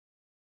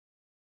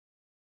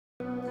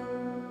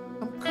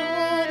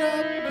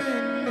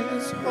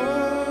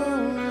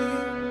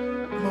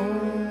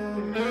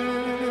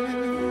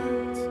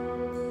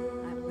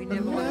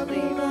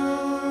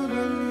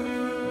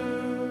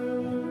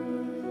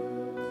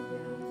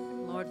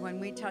Lord,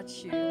 when we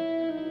touch you,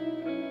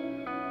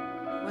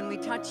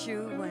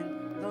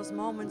 when those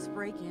moments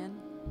break in,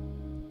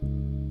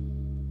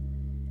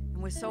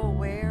 and we're so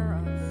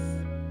aware of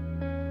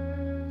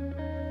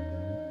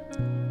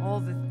all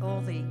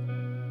the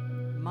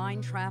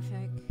mind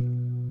traffic,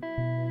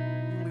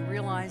 and we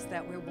realize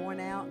that we're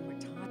worn out and we're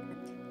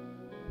tired,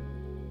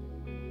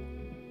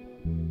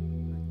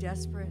 we're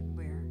desperate,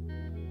 we're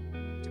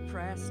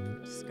depressed, we're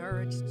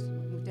discouraged,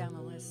 move down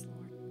the list, Lord.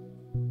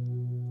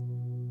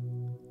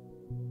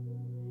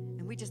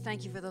 And we just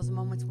thank you for those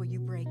moments where you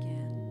break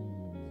in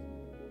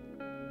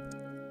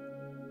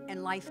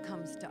and life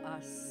comes to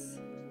us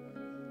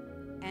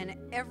and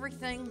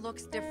everything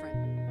looks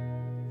different.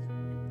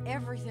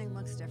 Everything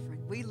looks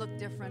different. We look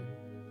different.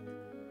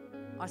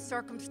 Our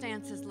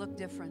circumstances look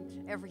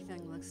different.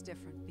 Everything looks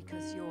different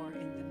because you're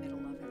in the middle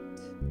of it.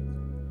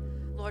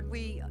 Lord,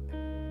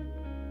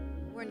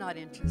 we're not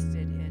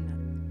interested in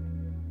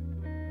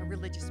a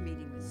religious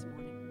meeting this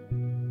morning.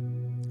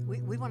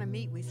 We want to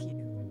meet with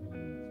you.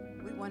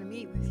 We want to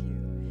meet with you.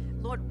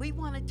 Lord, we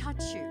want to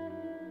touch you.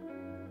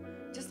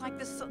 Just like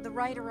the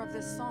writer of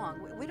this song.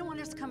 We don't want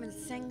to just come and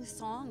sing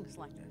songs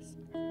like this.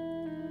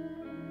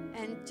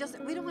 And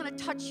we don't want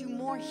to touch you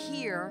more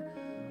here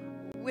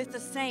with the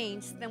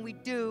saints than we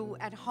do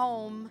at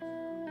home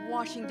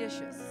washing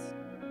dishes.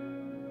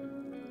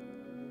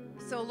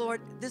 So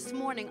Lord, this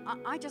morning,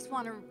 I just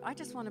want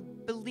to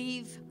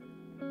believe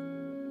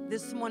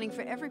this morning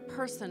for every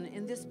person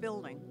in this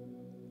building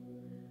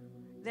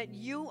that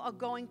you are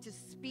going to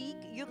speak,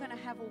 you're going to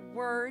have a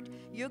word,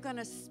 you're going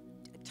to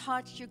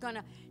touch, you're going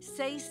to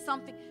say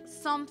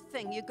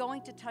something, you're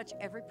going to touch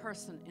every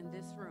person in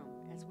this room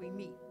as we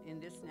meet in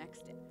these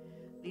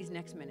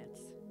next minutes.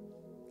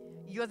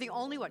 You're the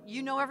only one.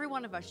 You know every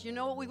one of us. You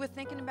know what we were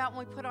thinking about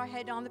when we put our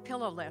head on the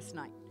pillow last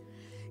night.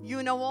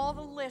 You know all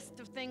the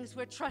list of things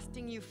we're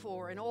trusting you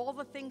for and all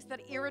the things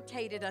that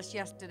irritated us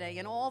yesterday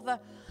and all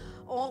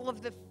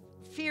of the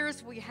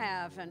fears we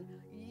have, and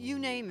you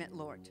name it,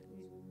 Lord.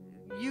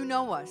 You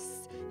know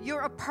us.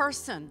 You're a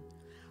person.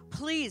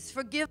 Please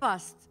forgive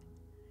us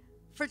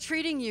for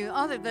treating you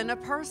other than a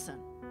person.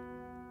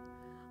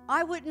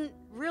 I wouldn't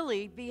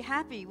really be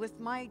happy with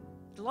my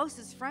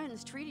closest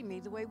friends treating me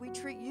the way we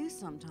treat you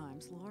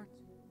sometimes, Lord.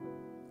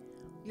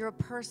 You're a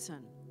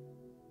person.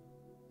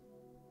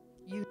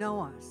 You know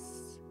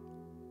us.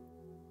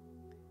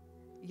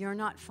 You're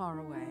not far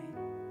away.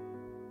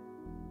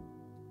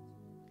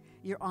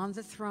 You're on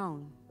the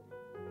throne,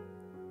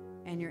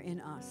 and you're in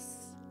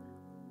us,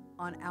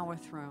 on our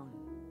throne.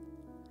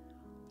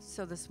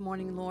 So this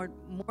morning, Lord,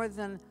 more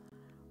than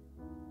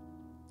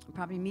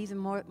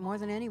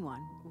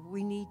anyone,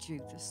 we need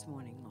you this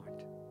morning,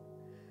 Lord.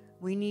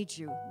 We need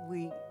you.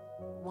 We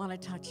want to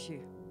touch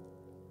you.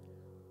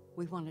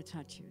 We want to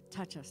touch you.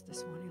 Touch us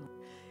this morning,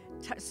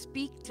 Lord.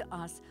 Speak to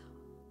us.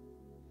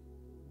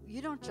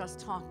 You don't just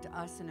talk to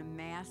us in a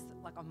mass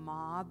like a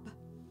mob.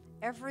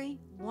 Every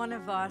one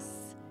of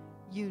us,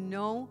 you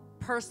know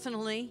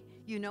personally.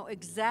 You know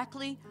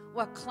exactly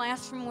what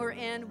classroom we're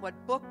in, what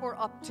book we're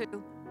up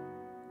to,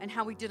 and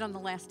how we did on the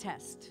last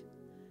test.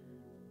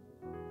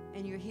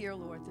 And you're here,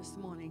 Lord, this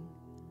morning.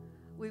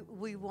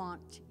 We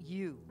want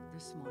you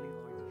this morning,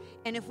 Lord.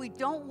 And if we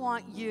don't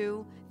want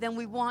you, then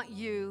we want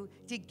you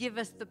to give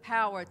us the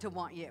power to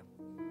want you.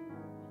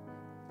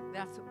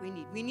 That's what we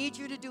need. We need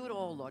you to do it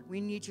all, Lord. We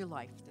need your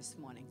life this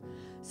morning.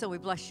 So we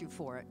bless you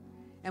for it.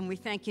 And we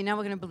thank you. Now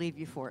we're going to believe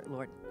you for it,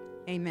 Lord.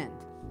 Amen.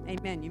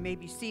 Amen. You may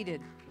be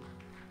seated.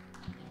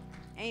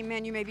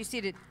 Amen. You may be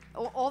seated.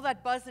 All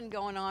that buzzing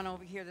going on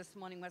over here this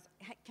morning was,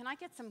 hey, can I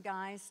get some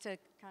guys to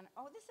kind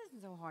of, this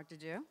isn't so hard to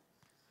do.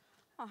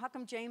 Oh, how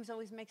come James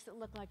always makes it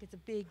look like it's a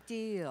big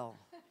deal?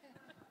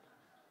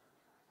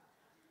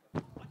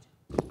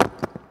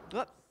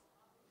 Whoop.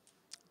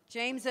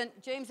 James and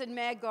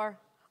Meg are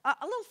a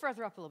little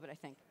further up a little bit, I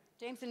think.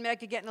 James and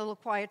Meg are getting a little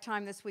quiet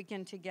time this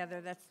weekend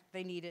together.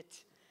 They need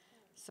it,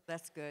 so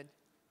that's good.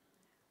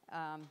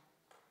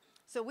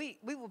 So we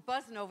were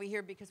buzzing over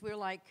here because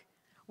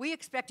we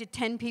expected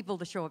 10 people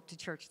to show up to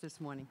church this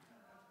morning.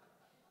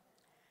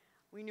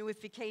 We knew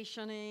with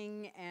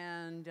vacationing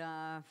and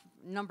a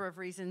number of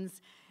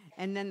reasons,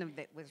 and then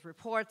there was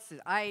reports,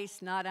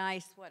 ice, not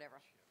ice, whatever.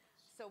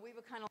 So we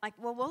were kind of like,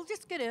 well, we'll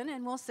just get in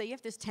and we'll see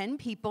if there's 10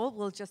 people.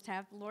 We'll just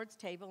have the Lord's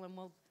table and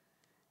we'll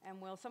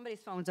somebody's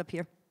phone's up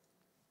here,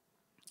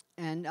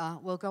 and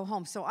we'll go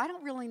home. So I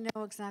don't really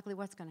know exactly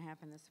what's going to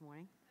happen this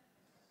morning.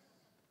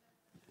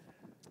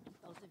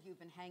 Those of you who've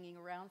been hanging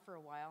around for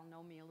a while,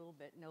 know me a little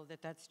bit, know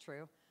that that's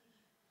true.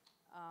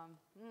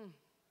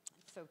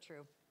 It's so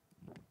true.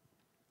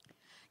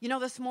 You know,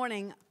 this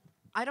morning,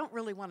 I don't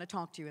really want to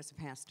talk to you as a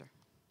pastor.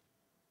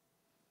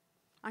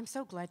 I'm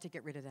so glad to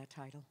get rid of that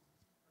title.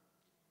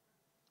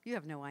 You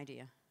have no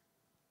idea.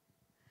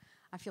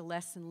 I feel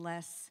less and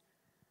less,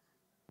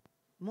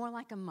 more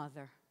like a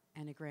mother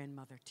and a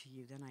grandmother to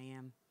you than I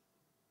am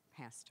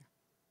pastor.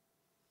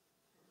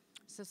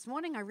 So this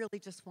morning, I really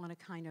just want to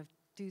kind of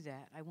do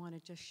that. I want to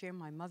just share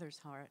my mother's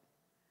heart.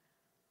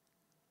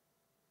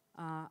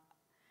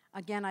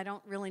 Again, I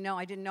don't really know.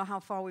 I didn't know how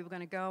far we were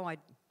going to go. I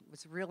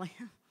was really,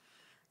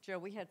 Joe,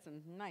 we had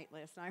some night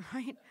last night,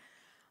 right?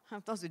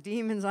 If those are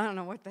demons, I don't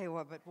know what they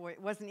were, but boy,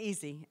 it wasn't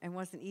easy. It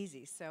wasn't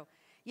easy. So,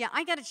 yeah,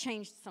 I got to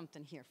change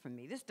something here for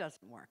me. This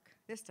doesn't work.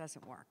 This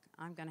doesn't work.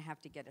 I'm going to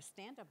have to get a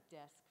stand-up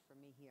desk for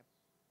me here,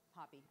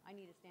 Poppy. I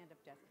need a stand-up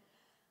desk.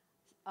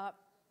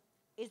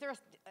 Is there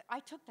I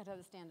took that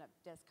other stand-up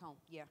desk home.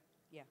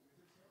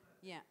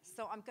 Yeah.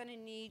 So I'm going to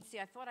need,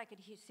 I thought I could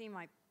see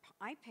my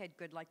iPad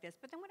good like this,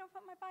 but then we don't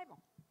put my Bible.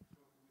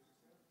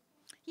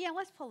 Yeah,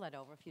 let's pull that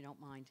over if you don't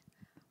mind.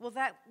 Will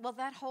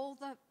that hold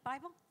the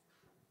Bible?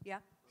 Yeah.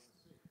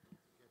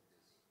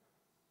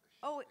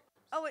 Oh,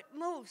 it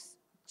moves,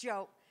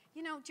 Joe.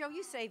 You know, Joe,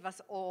 you save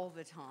us all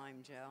the time,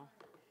 Joe.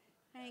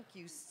 Thank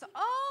you so.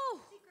 Oh.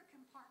 Secret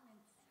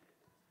compartments.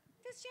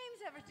 Does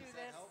James ever do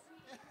this?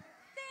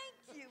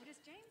 Thank you. Does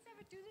James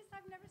ever do this?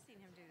 I've never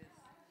seen him do this.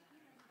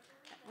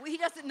 Well, he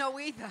doesn't know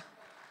either.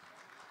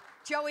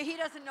 Joey, he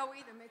doesn't know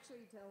either. Make sure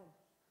you tell him.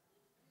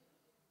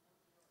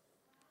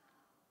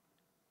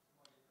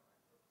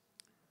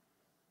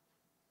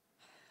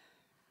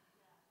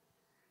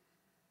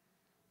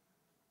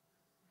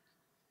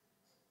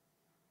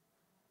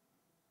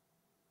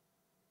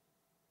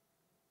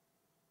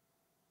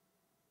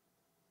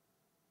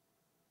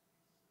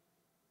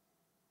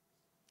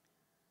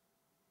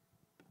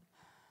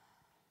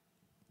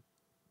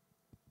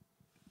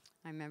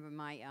 I remember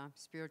my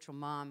spiritual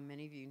mom,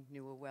 many of you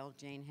knew her well,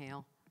 Jane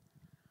Hale.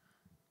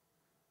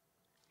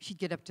 She'd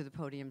get up to the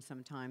podium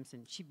sometimes,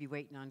 and she'd be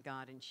waiting on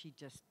God, and she'd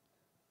just,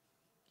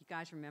 you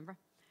guys remember?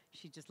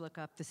 She'd just look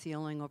up the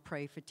ceiling or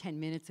pray for 10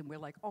 minutes, and we're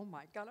like, oh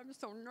my God, I'm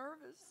so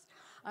nervous.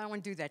 I don't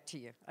want to do that to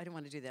you. I don't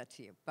want to do that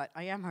to you, but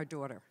I am her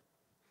daughter.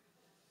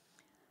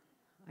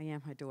 I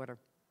am her daughter.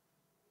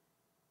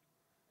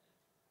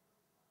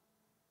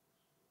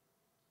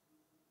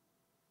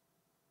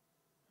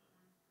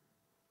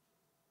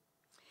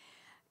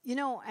 You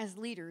know, as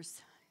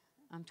leaders,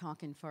 I'm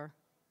talking for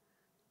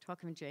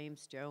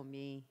James, Joe,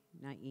 me,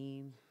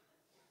 Naeem.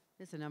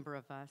 There's a number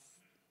of us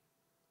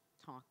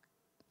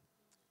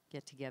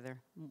get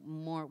together.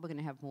 We're going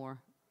to have more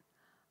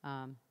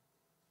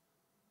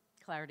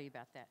clarity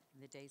about that in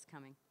the days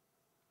coming.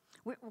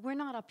 We're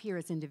not up here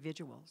as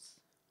individuals.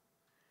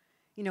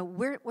 You know,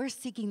 we're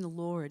seeking the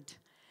Lord.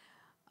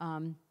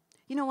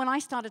 You know, when I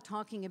started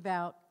talking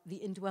about the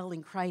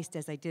indwelling Christ,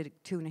 as I did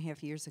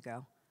 2.5 years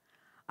ago,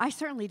 I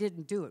certainly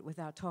didn't do it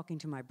without talking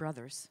to my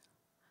brothers.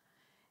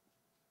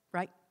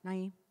 Right,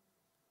 Naeem?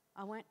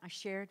 I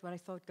shared what I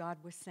thought God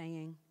was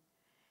saying,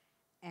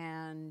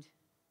 and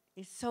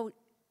it's so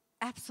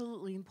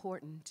absolutely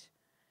important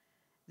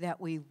that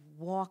we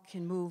walk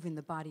and move in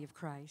the body of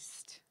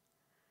Christ,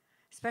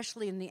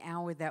 especially in the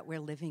hour that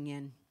we're living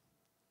in.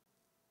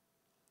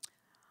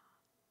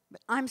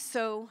 But I'm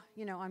so,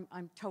 you know,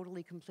 I'm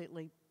totally,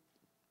 completely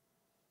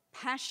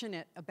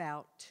passionate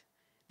about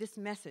this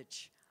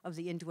message of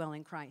the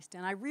indwelling Christ.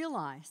 And I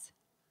realize,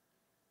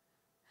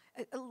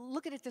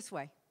 look at it this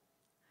way.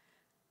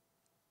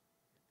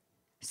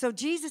 So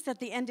Jesus, at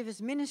the end of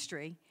his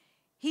ministry,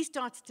 he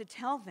starts to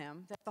tell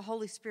them that the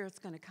Holy Spirit's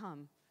going to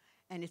come,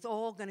 and it's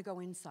all going to go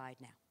inside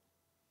now.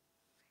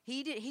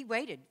 He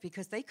waited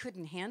because they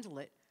couldn't handle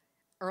it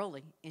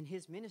early in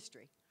his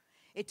ministry.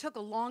 It took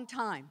a long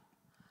time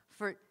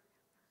for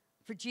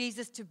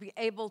Jesus to be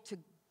able to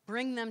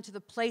bring them to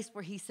the place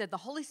where he said, the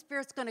Holy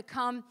Spirit's going to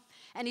come,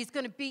 and he's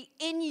going to be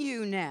in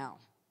you now.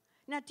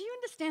 Now, do you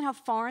understand how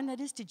foreign that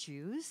is to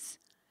Jews?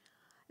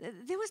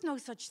 There was no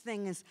such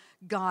thing as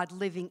God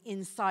living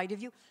inside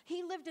of you.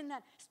 He lived in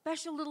that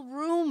special little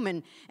room,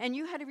 and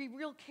you had to be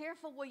real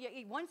careful where you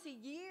eat. Once a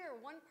year,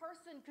 one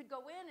person could go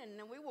in,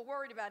 and we were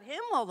worried about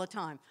him all the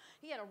time.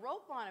 He had a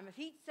rope on him. If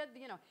he said,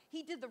 you know,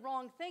 he did the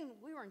wrong thing,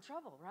 we were in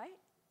trouble, right?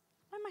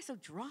 Why am I so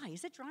dry?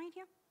 Is it dry in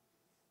here?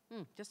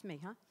 Just me,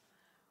 huh?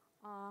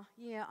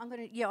 Yeah, I'm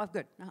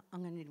good.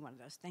 I'm going to need one of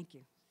those. Thank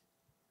you.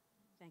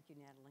 Thank you,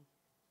 Natalie.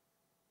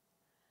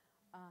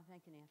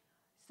 Thank you, Nan.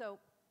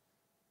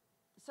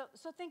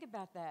 So think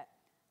about that.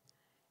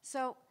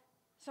 So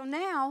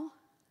now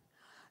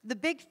the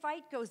big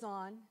fight goes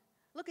on.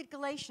 Look at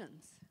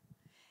Galatians.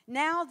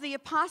 Now the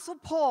Apostle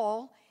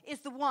Paul is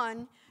the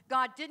one.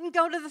 God didn't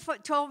go to the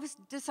 12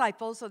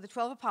 disciples or the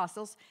 12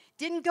 apostles,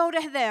 didn't go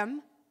to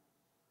them.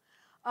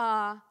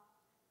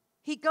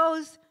 He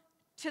goes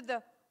to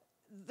the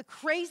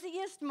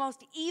craziest,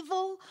 most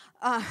evil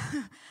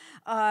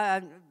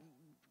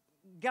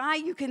guy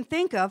you can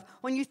think of.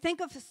 When you think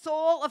of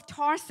Saul of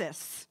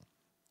Tarsus,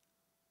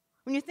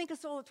 I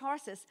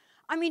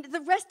mean,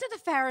 the rest of the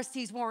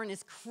Pharisees weren't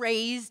as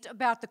crazed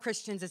about the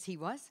Christians as he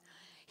was.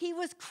 He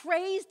was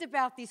crazed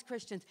about these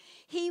Christians.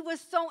 He was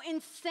so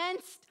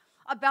incensed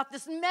about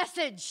this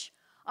message,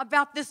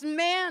 about this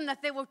man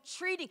that they were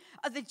treating.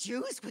 The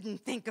Jews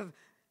wouldn't think of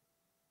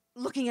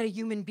looking at a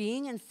human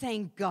being and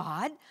saying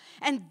God.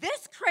 And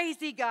this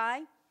crazy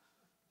guy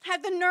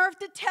had the nerve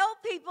to tell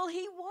people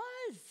he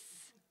was.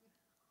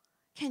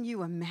 Can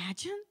you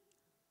imagine?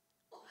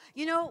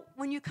 You know,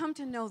 when you come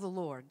to know the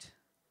Lord,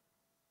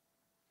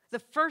 the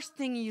first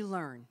thing you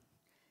learn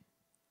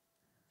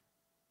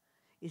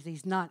is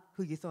he's not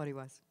who you thought he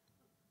was.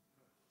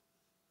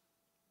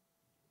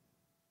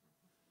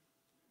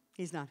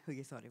 He's not who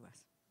you thought he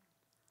was.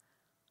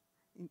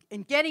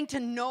 And getting to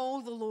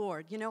know the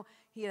Lord, you know,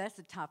 that's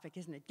the topic,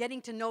 isn't it?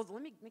 Getting to know,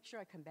 let me make sure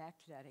I come back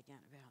to that again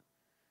about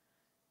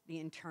the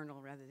internal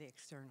rather than the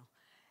external.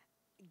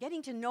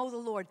 Getting to know the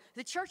Lord.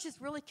 The church is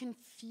really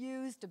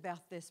confused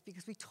about this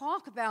because we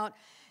talk about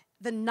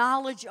the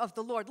knowledge of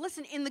the Lord.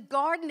 Listen, in the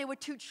garden there were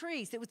two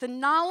trees. It was the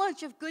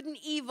knowledge of good and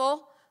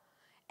evil,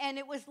 and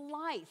it was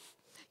life.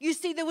 You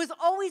see, there was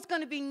always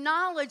going to be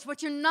knowledge,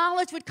 but your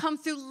knowledge would come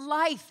through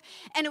life,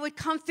 and it would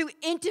come through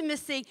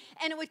intimacy,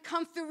 and it would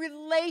come through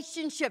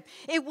relationship.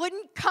 It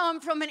wouldn't come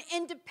from an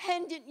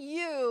independent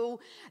you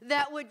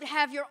that would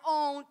have your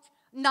own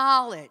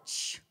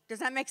knowledge. Does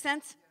that make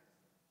sense?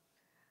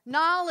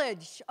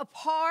 Knowledge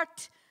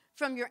apart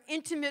from your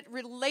intimate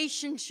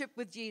relationship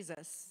with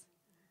Jesus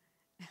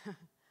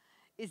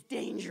is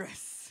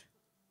dangerous.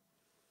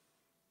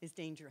 Is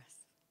dangerous.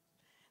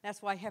 That's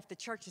why half the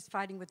church is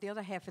fighting with the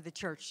other half of the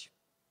church,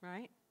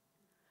 right?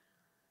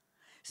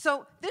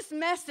 So this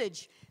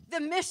message,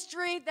 the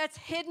mystery that's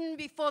hidden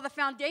before the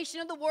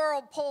foundation of the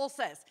world, Paul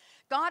says,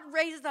 God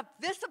raises up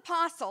this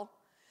apostle,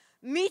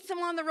 meets him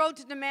on the road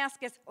to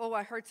Damascus. Oh,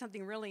 I heard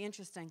something really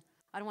interesting.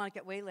 I don't want to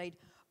get waylaid.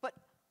 But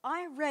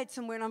I read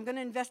somewhere, and I'm going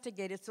to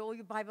investigate it so all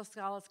you Bible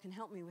scholars can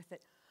help me with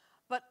it.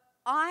 But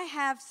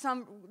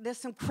there's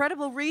some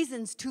credible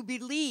reasons to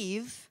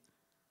believe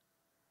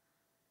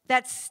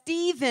that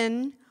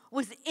Stephen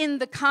was in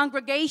the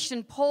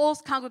congregation,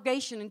 Paul's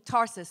congregation in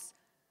Tarsus,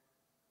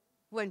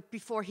 when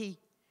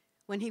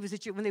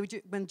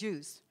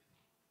Jews.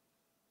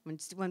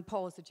 When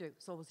Paul was a Jew,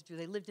 Saul was a Jew.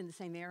 They lived in the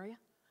same area.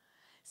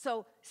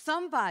 So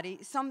some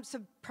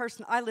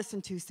person I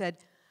listened to said,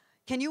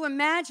 can you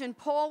imagine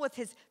Paul with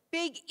his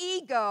big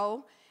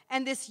ego,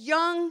 and this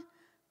young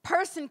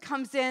person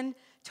comes in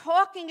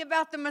talking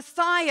about the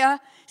Messiah,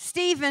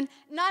 Stephen,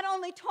 not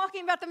only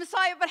talking about the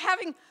Messiah, but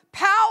having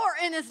power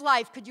in his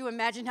life. Could you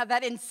imagine how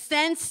that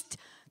incensed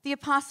the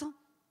apostle?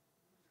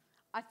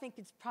 I think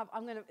it's probably,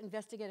 I'm going to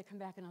investigate it, come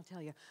back, and I'll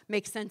tell you.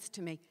 Makes sense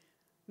to me.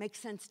 Makes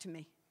sense to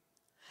me.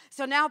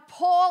 So now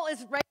Paul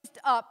is raised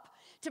up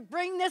to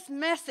bring this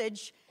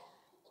message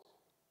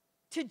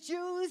to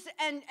Jews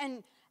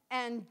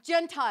and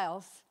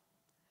Gentiles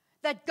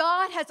that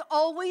God has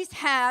always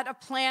had a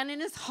plan in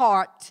his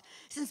heart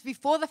since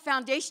before the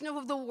foundation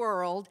of the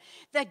world,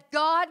 that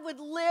God would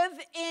live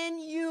in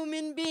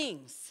human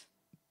beings.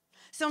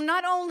 So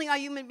not only are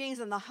human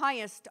beings on the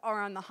highest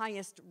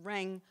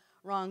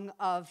rung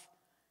of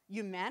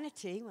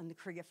humanity when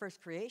the first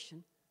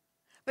creation,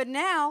 but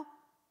now,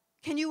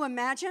 can you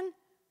imagine?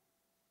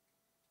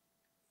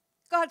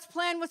 God's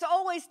plan was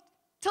always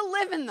to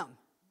live in them,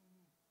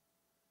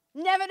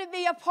 never to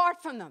be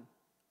apart from them.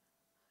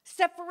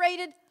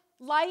 Separated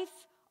life,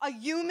 a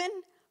human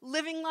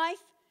living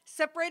life,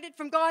 separated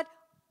from God,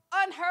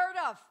 unheard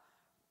of.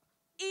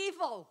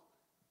 Evil.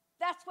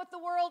 That's what the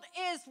world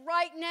is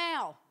right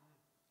now.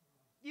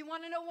 You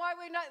want to know why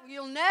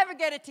you'll never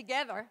get it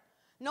together.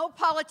 No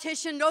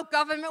politician, no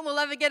government will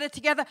ever get it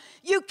together.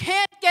 You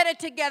can't get it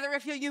together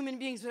if you're human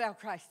beings without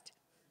Christ.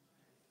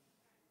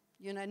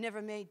 You're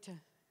never made to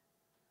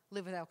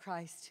live without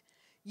Christ.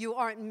 You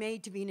aren't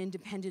made to be an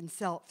independent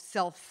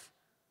self.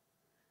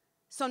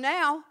 So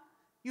now,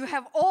 you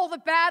have all the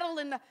battle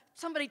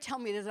somebody tell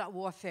me there's not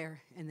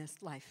warfare in this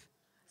life.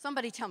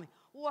 Somebody tell me.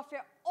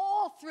 Warfare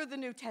all through the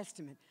New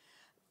Testament.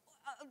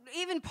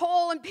 Even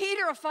Paul and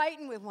Peter are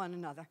fighting with one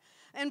another.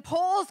 And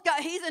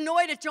he's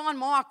annoyed at John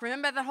Mark.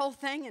 Remember that whole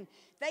thing? And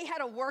they had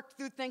to work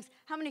through things.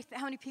 How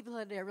many people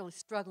are there really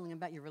struggling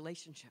about your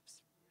relationships?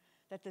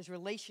 That there's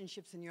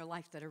relationships in your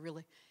life that are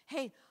really,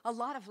 a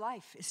lot of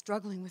life is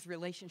struggling with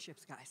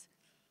relationships, guys.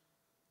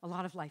 A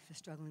lot of life is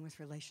struggling with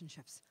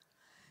relationships.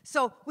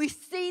 So we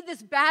see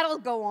this battle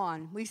go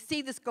on. We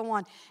see this go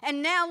on.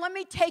 And now let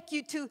me take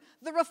you to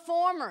the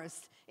reformers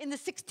in the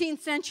 16th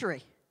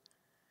century.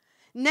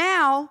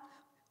 Now,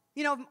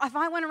 if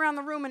I went around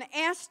the room and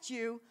asked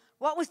you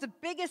what was the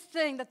biggest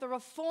thing that the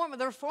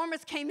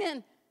reformers came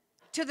in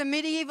to the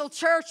medieval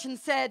church and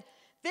said,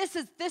 this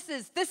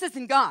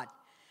isn't God.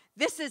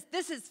 This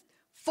is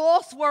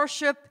false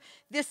worship.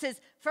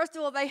 First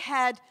of all, they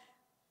had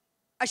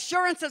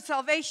assurance of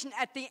salvation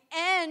at the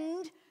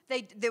end.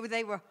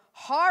 They were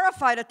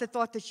horrified at the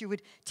thought that you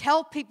would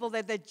tell people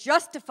that they're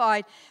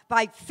justified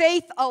by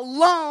faith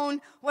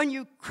alone when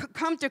you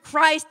come to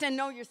Christ and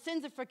know your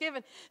sins are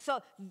forgiven. So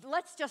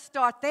let's just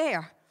start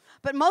there.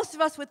 But most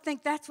of us would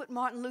think that's what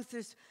Martin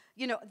Luther's,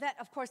 that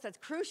of course that's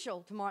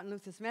crucial to Martin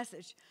Luther's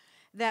message,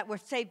 that we're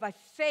saved by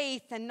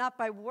faith and not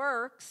by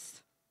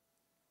works.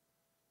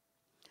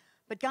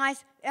 But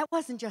guys, that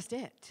wasn't just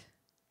it.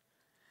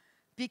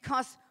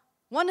 Because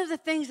one of the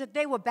things that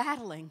they were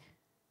battling,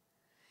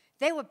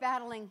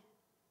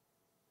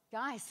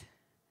 guys,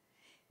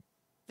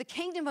 the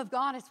kingdom of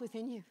God is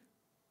within you.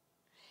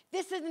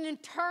 This is an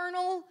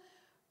internal,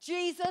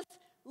 Jesus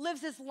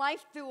lives his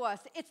life through us.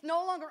 It's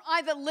no longer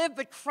I that live,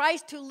 but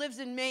Christ who lives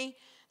in me.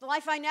 The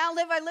life I now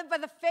live, I live by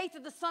the faith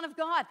of the Son of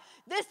God.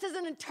 This is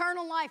an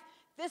eternal life.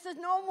 This is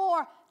no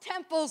more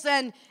temples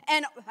and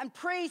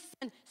priests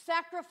and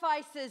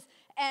sacrifices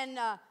and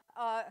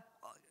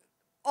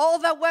all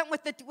that went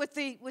with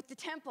the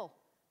temple.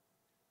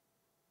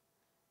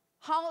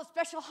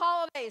 Special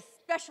holidays,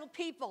 special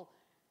people.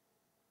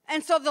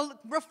 And so the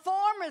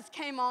reformers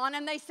came on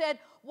and they said,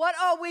 what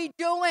are we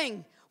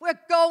doing? We're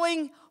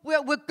going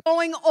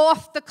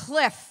off the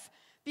cliff,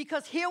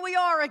 because here we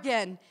are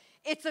again.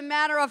 It's a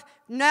matter of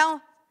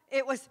now,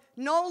 it was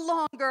no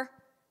longer,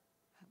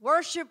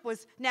 worship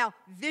was now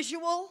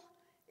visual.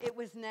 It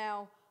was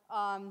now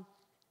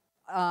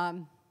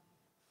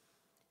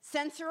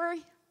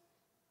sensory.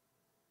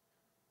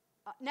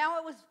 Now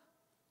it was,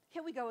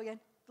 here we go again.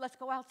 Let's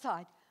go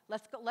outside.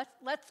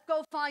 Let's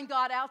go find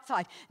God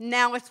outside.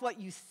 Now it's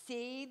what you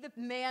see the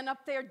man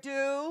up there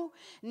do.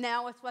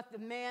 Now it's what the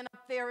man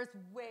up there is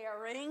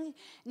wearing.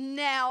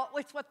 Now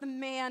it's what the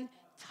man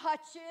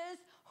touches.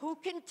 Who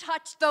can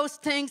touch those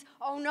things?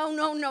 Oh,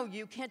 no.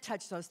 You can't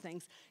touch those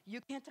things. You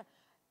can't touch.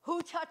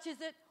 Who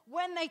touches it?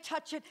 When they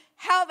touch it?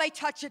 How they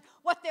touch it?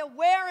 What they're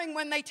wearing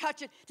when they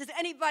touch it? Does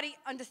anybody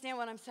understand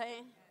what I'm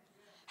saying?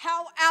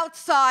 How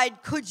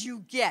outside could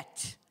you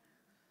get?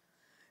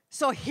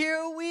 So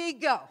here we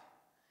go.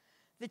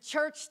 The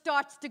church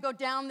starts to go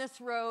down this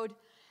road,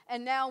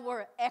 and now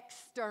we're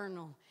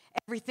external.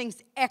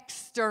 Everything's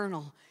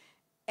external.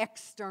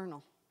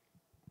 External.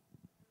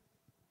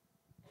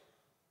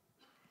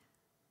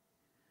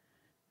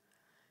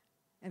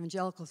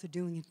 Evangelicals are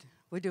doing it.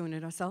 We're doing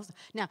it ourselves.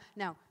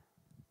 Now,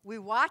 we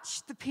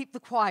watch the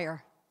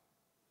choir,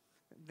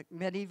 the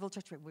medieval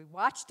church. We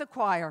watched the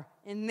choir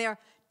in their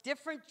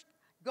different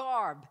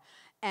garb,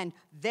 and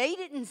they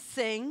didn't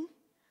sing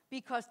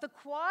because the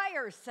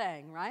choir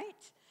sang, right?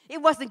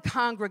 It wasn't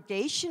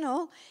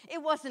congregational.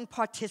 It wasn't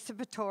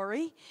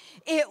participatory.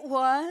 It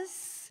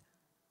was,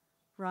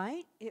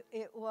 right?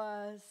 It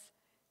was,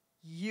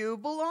 you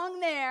belong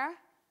there,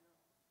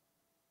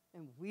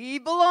 and we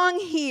belong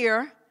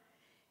here,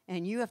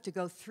 and you have to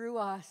go through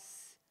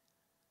us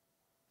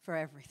for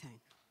everything.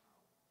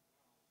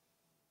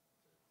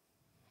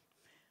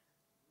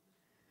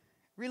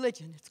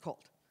 Religion, it's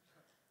called.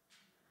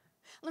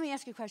 Let me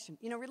ask you a question.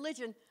 You know,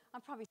 religion,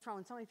 I'm probably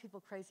throwing so many people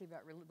crazy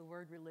about the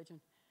word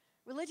religion.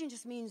 Religion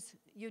just means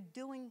you're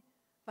doing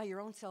by your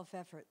own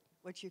self-effort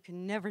what you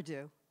can never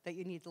do, that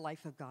you need the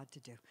life of God to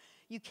do.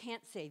 You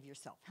can't save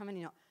yourself. How many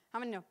know? How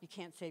many know you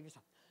can't save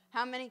yourself?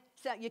 How many?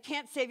 You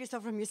can't save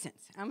yourself from your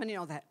sins. How many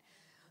know that?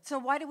 So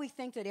why do we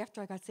think that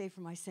after I got saved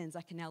from my sins,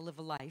 I can now live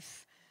a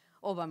life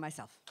all by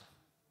myself?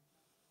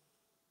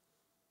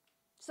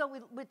 So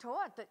we're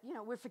taught that, you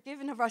know, we're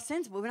forgiven of our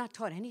sins, but we're not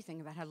taught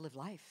anything about how to live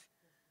life.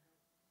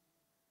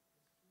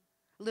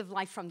 Live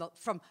life from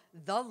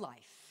the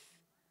life.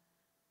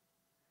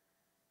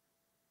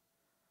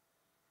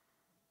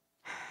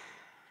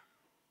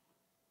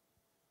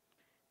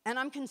 And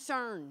I'm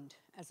concerned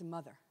as a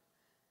mother.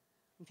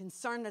 I'm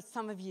concerned that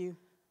some of you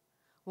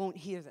won't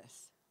hear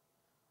this.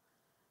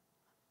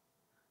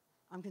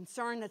 I'm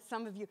concerned that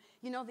some of you,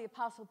 you know, the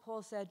Apostle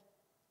Paul said,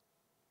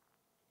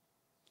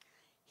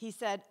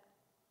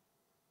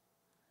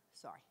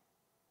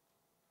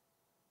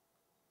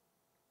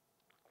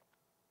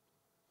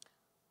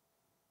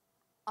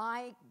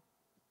 I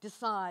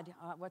decide,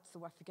 I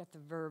forget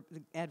the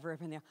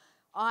adverb in there.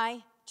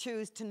 I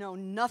choose to know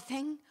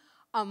nothing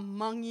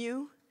among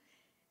you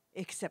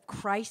except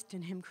Christ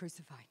and Him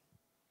crucified.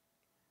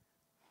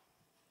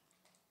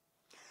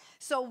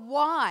 So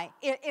why?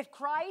 If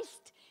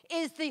Christ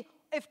is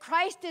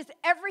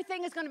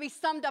everything is going to be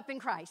summed up in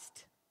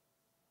Christ.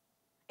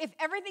 If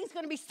everything's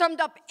going to be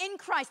summed up in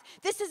Christ,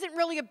 this isn't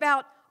really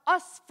about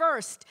us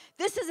first.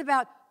 This is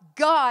about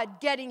God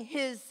getting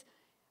His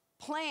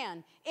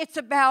plan. It's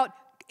about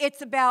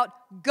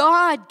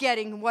God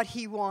getting what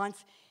He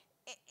wants.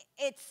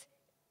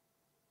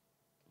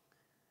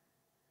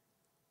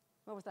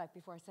 What was that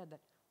before I said that?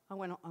 I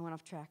went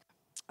off track.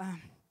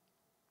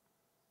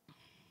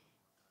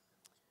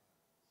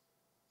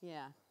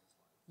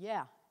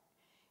 Yeah.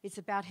 It's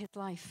about His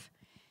life.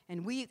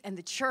 And we and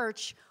the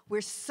church,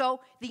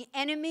 the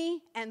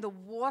enemy and the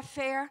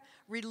warfare,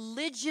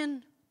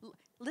 religion.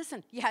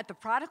 Listen, you had the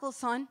prodigal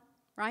son,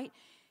 right?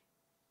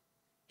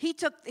 He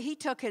took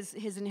his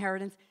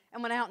inheritance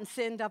and went out and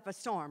sinned up a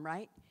storm,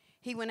 right?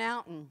 He went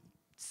out and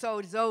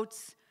sowed his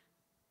oats.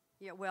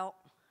 Yeah, well,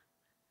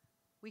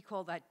 we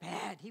call that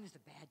bad. He was a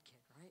bad kid,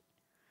 right?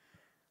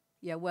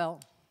 Yeah, well,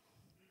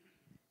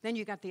 then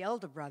you got the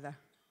elder brother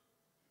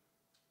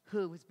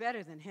who was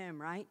better than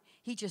him, right?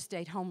 He just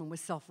stayed home and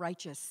was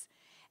self-righteous.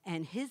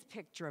 And his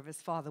picture of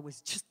his father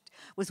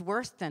was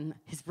worse than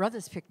his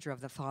brother's picture of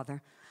the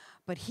father.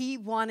 But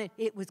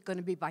it was going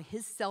to be by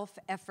his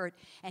self-effort.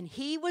 And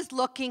he was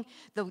looking,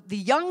 the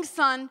young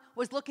son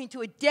was looking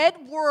to a dead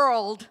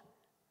world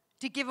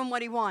to give him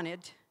what he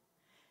wanted.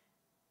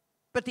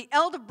 But the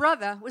elder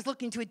brother was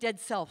looking to a dead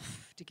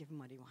self to give him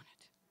what he wanted.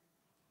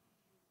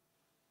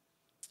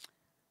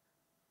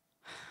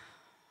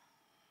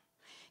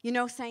 You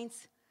know,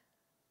 saints,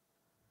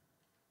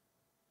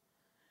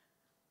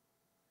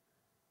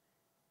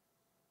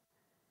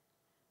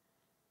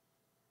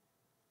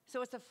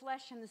 So it's the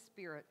flesh and the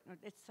spirit.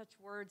 It's such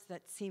words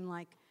that seem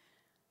like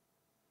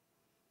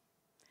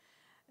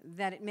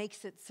that it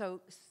makes it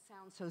sound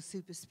so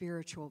super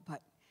spiritual,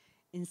 but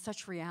in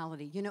such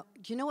reality, do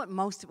you know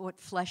what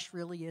flesh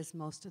really is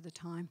most of the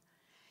time?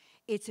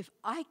 It's if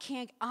I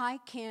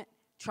can't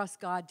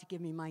trust God to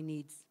give me my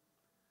needs,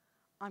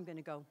 I'm going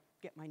to go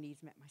get my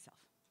needs met myself.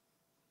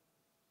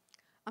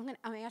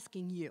 I'm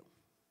asking you,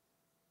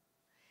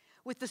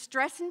 with the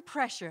stress and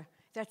pressure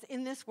that's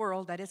in this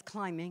world that is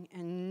climbing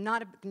and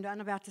not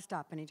about to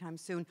stop anytime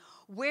soon,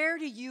 where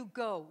do you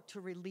go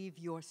to relieve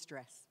your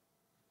stress?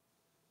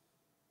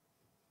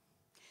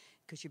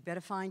 Because you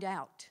better find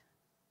out,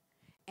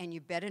 and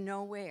you better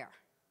know where,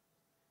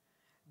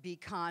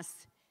 because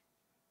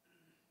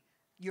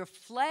your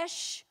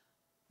flesh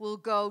will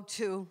go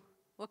to,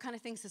 what kind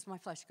of things does my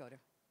flesh go to?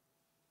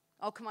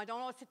 Oh, come on,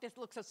 don't sit this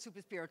looks so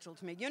super spiritual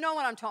to me. You know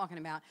what I'm talking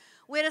about.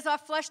 Where does our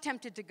flesh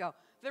tempted to go?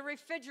 The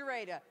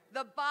refrigerator,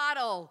 the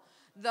bottle,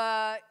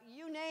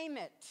 you name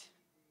it.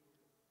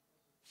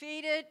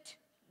 Feed it,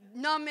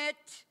 numb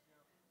it,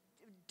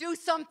 do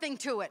something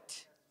to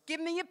it.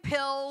 Give me a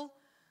pill,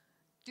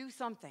 do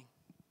something.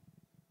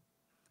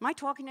 Am I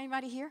talking to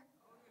anybody here?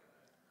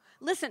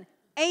 Listen,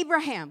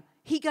 Abraham,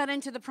 he got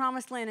into the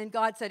promised land and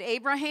God said,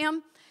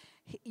 Abraham,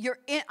 you're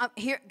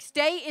here,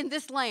 stay in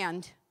this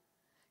land.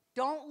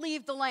 Don't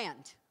leave the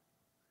land.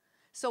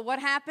 So what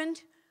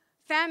happened?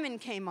 Famine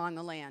came on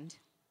the land.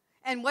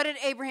 And what did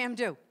Abraham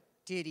do?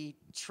 Did he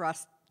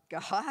trust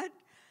God?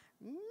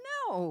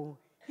 No.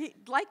 He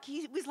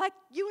was like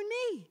you and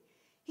me.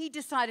 He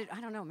decided, I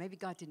don't know, maybe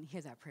God didn't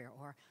hear that prayer,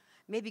 or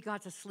maybe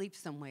God's asleep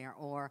somewhere,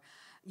 or,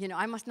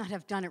 I must not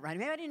have done it right.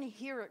 Maybe I didn't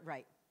hear it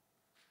right.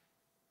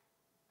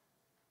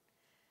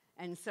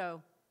 And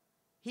so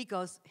he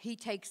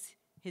takes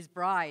his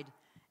bride,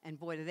 and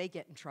boy, do they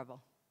get in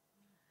trouble.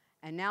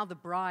 And now the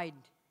bride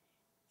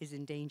is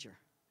in danger.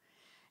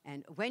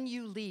 And when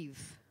you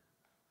leave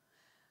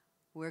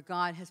where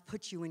God has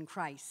put you in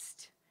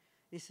Christ,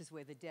 this is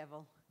where the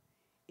devil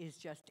is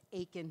just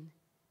aching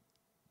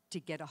to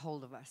get a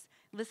hold of us.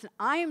 Listen,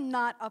 I am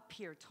not up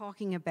here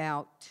talking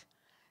about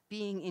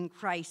being in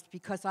Christ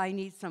because I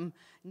need some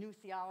new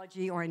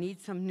theology or I need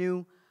some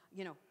new,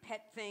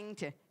 pet thing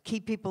to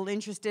keep people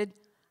interested.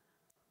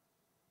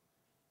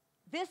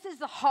 This is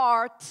the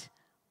heart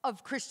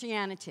of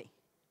Christianity.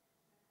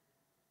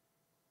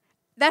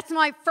 That's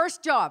my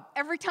first job.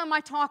 Every time I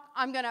talk,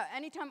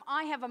 anytime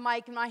I have a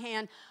mic in my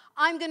hand,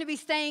 I'm going to be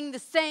saying the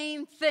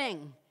same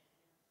thing.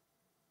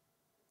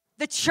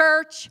 The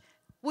church,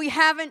 we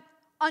haven't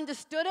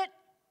understood it,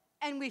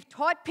 and we've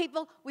taught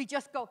people, we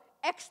just go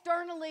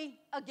externally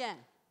again.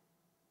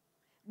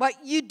 What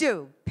you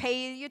do,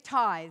 pay your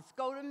tithes,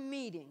 go to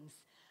meetings.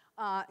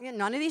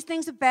 None of these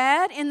things are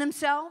bad in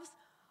themselves,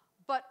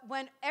 but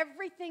when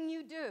everything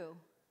you do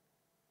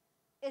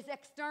is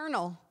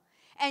external,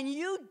 and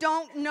you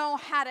don't know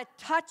how to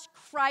touch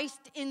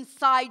Christ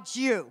inside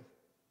you,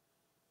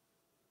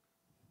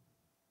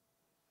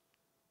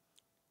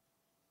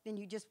 then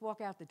you just walk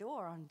out the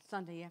door on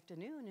Sunday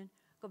afternoon and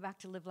go back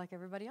to live like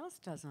everybody else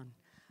does on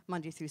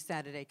Monday through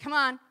Saturday. Come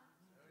on.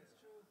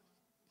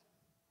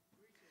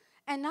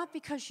 And not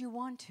because you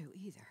want to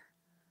either.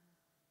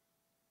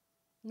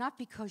 Not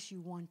because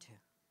you want to.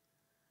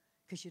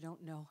 Because you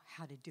don't know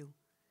how to do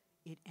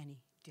it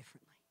any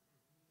differently.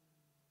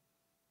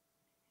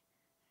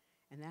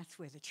 And that's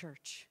where the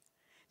church,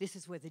 this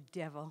is where the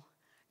devil,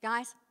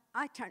 guys,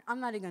 I'm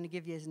not even going to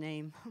give you his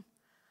name.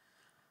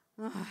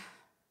 But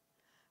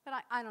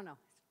I don't know.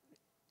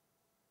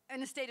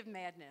 In a state of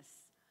madness,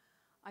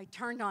 I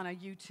turned on a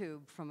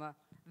YouTube from a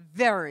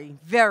very,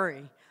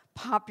 very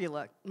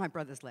popular, my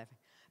brother's laughing,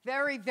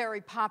 very,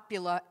 very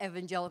popular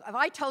evangelical. If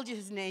I told you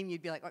his name,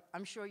 you'd be like, oh,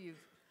 I'm sure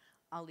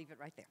I'll leave it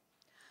right there.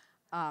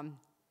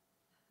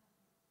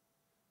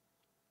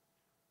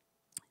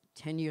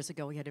 10 years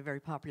ago, we had a very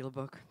popular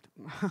book.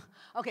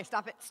 Okay,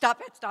 stop it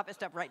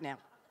right now.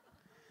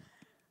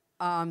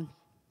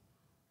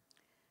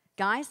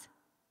 Guys,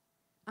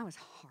 I was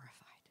horrified.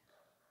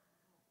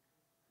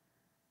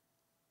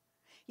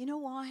 You know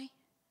why?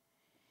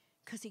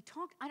 Because he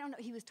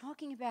was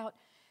talking about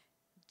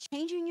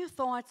changing your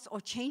thoughts or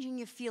changing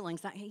your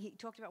feelings. He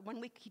talked about, one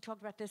week he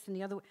talked about this and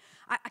the other week.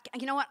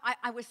 You know what?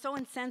 I was so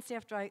incensed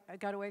after I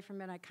got away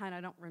from it, I kind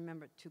of don't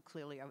remember it too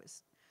clearly.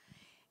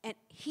 And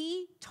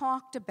he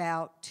talked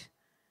about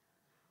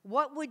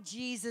what would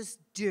Jesus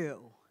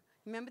do.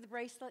 Remember the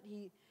bracelet?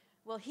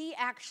 He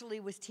actually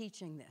was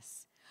teaching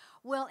this.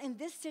 Well, in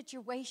this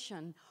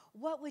situation,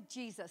 what would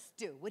Jesus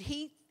do? Would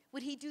he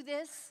do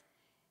this?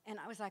 And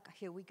I was like,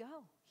 here we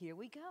go.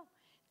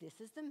 This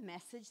is the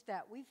message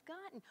that we've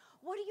gotten.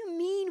 What do you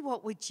mean,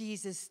 what would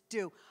Jesus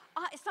do?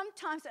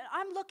 Sometimes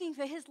I'm looking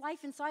for his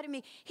life inside of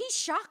me. He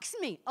shocks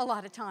me a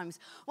lot of times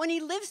when he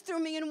lives through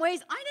me in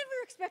ways I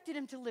never expected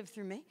him to live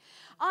through me.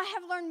 I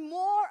have learned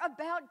more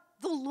about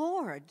the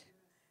Lord.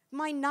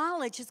 My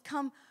knowledge has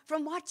come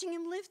from watching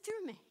him live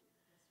through me.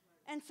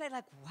 And say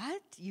like,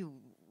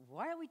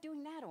 why are we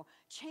doing that? Or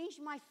change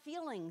my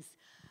feelings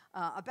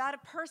about a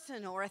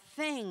person or a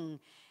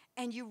thing.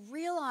 and you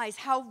realize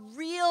how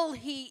real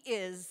he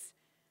is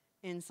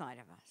inside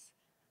of us,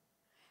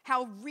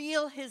 how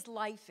real his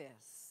life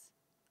is.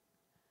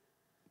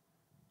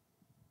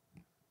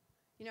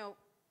 You know,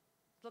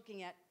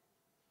 looking at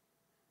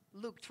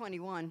Luke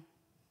 21.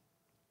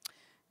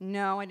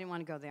 No, I didn't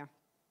want to go there.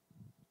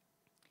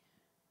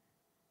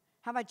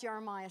 How about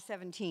Jeremiah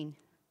 17?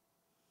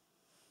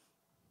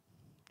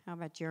 How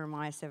about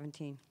Jeremiah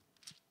 17?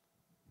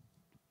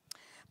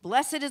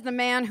 Blessed is the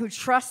man who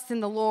trusts in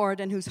the Lord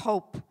and whose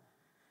hope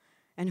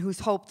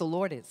the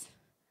Lord is.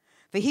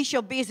 For he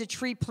shall be as a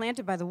tree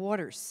planted by the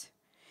waters,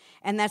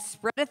 and that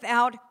spreadeth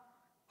out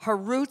her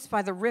roots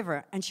by the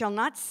river, and shall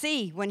not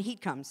see when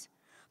heat comes.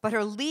 But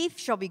her leaf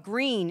shall be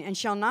green, and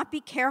shall not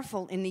be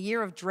careful in the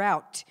year of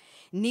drought,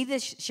 neither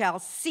shall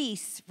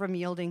cease from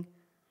yielding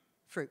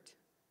fruit.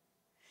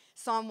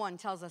 Psalm 1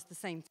 tells us the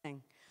same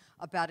thing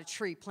about a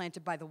tree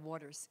planted by the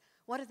waters.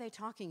 What are they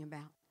talking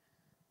about?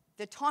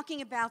 They're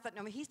talking about that.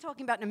 He's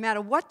talking about no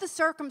matter what the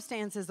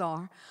circumstances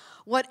are,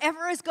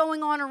 whatever is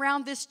going on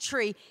around this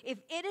tree, if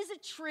it is a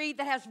tree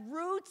that has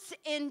roots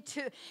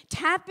into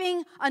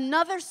tapping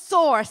another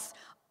source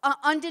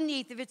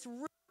underneath, if its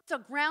roots are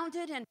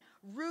grounded and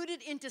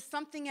rooted into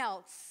something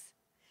else,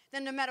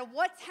 then no matter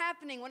what's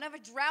happening, whatever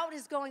drought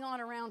is going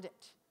on around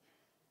it,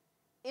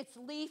 its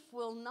leaf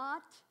will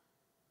not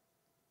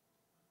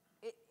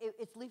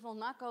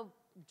go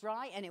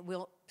dry, and it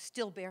will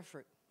still bear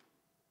fruit.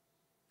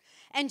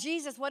 And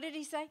Jesus, what did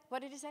he say?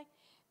 What did he say?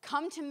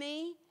 Come to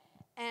me,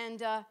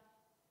 and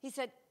he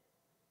said,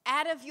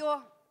 out of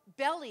your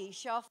belly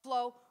shall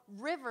flow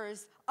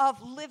rivers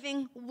of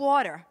living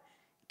water.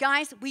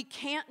 Guys, we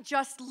can't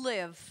just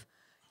live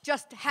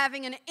just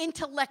having an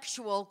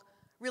intellectual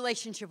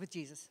relationship with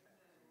Jesus.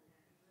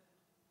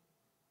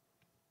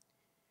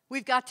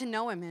 We've got to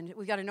know him, and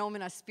we've got to know him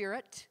in our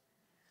spirit.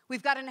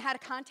 We've got to know how to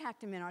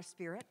contact him in our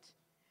spirit.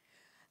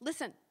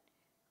 Listen,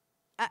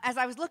 as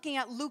I was looking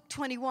at Luke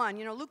 21,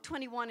 Luke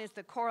 21 is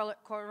the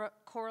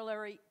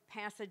corollary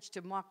passage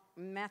to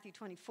Matthew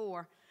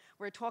 24,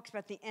 where it talks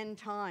about the end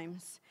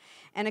times.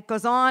 And it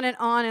goes on,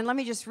 and let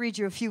me just read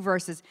you a few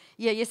verses.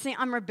 Yeah, you see,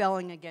 I'm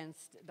rebelling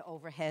against the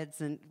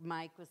overheads, and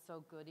Mike was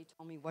so good. He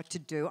told me what to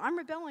do. I'm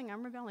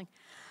rebelling.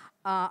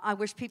 I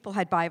wish people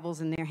had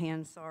Bibles in their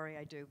hands. Sorry,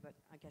 I do, but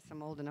I guess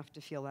I'm old enough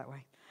to feel that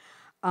way.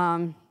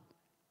 And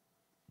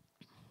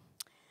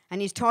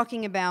he's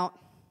talking about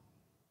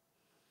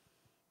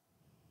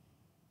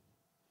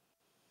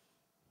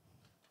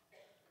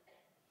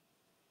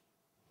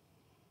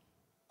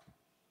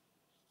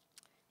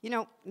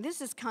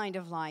this is kind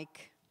of like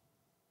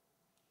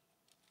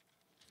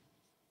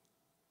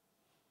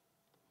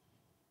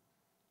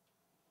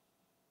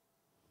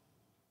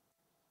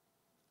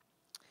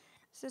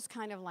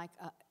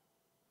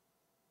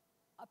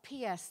a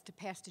PS to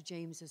Pastor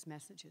James's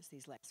messages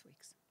these last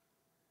weeks.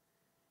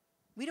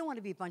 We don't want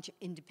to be a bunch of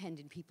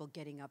independent people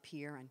getting up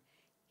here, and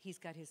he's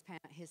got his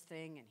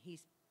thing, and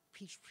he's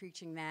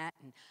preaching that,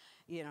 and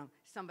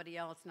somebody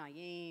else,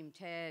 Naeem,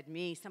 Ted,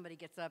 me, somebody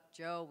gets up,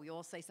 Joe, we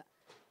all say something.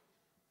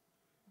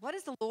 What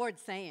is the Lord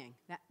saying?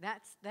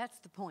 That's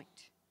the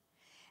point.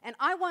 And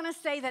I want to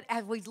say that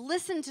as we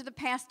listen to the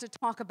pastor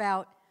talk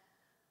about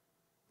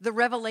the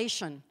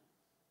revelation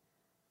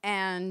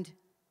and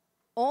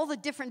all the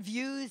different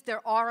views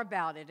there are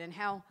about it, and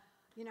how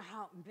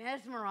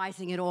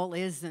mesmerizing it all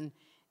is, and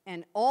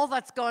all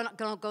that's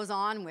goes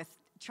on with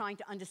trying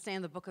to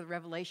understand the book of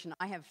Revelation.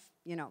 I have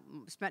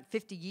spent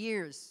 50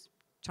 years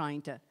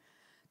trying to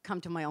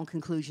come to my own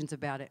conclusions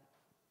about it.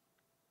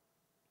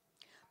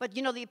 But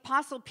the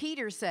Apostle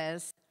Peter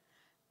says,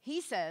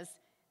 2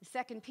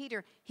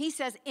 Peter, he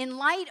says, in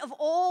light of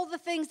all the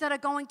things that are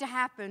going to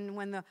happen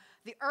when the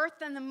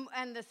earth and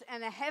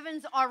the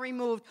heavens are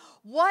removed,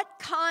 what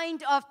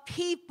kind of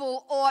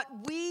people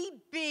ought we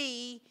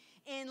be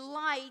in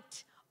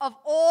light of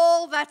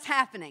all that's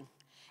happening?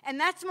 And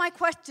that's my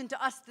question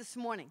to us this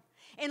morning.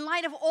 In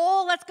light of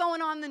all that's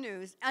going on in the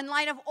news, in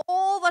light of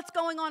all that's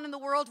going on in the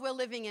world we're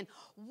living in,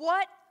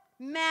 what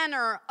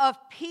manner of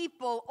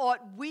people ought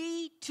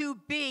we to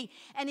be?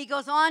 And he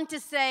goes on to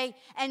say,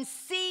 and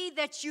see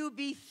that you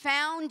be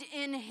found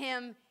in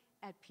him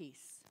at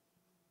peace.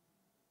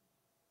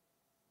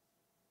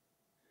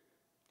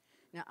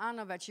 Now, I don't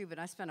know about you, but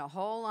I spent a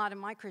whole lot of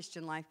my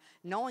Christian life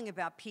knowing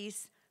about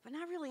peace, but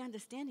not really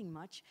understanding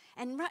much,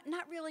 and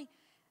not really,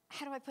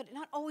 how do I put it,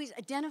 not always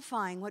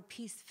identifying what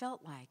peace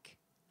felt like.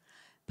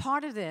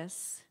 Part of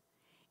this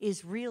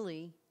is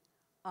really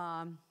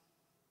an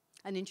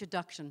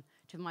introduction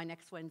to my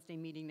next Wednesday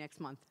meeting next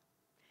month,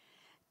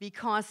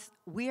 because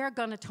we are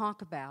going to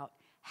talk about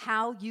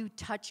how you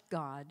touch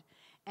God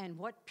and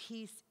what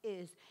peace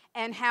is,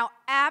 and how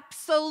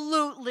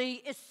absolutely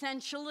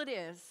essential it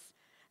is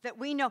that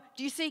we know.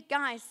 Do you see,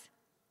 guys,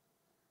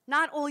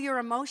 not all your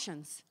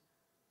emotions.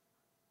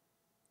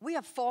 We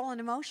have fallen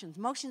emotions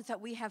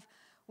that we have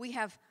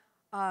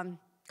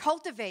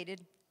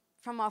cultivated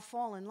from our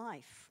fallen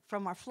life,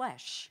 from our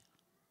flesh.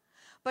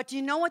 But do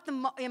you know what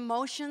the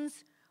emotions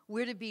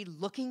we're to be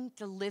looking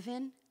to live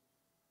in?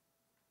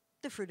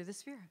 The fruit of the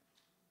Spirit.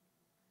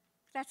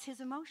 That's his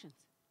emotions.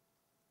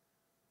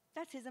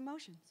 That's his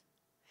emotions.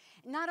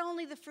 Not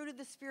only the fruit of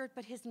the Spirit,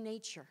 but his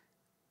nature.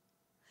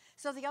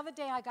 So the other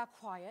day I got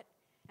quiet,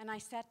 and I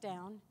sat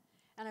down,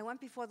 and I went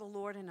before the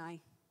Lord, and I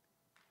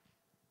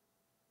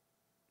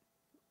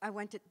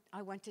went to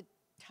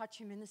touch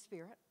him in the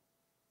Spirit,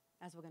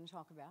 as we're going to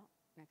talk about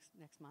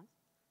next month.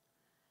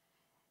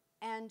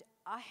 And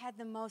I had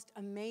the most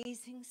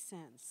amazing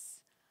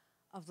sense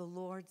of the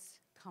Lord's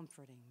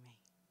comforting me.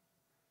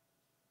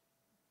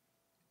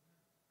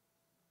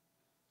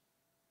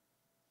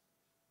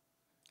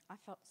 I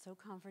felt so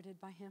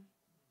comforted by him.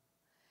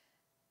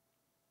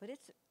 But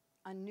it's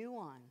a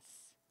nuance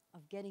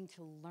of getting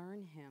to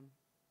learn him.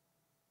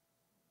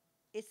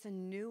 It's a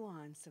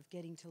nuance of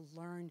getting to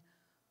learn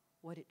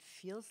what it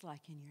feels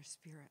like in your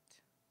spirit.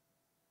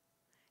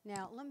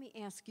 Now, let me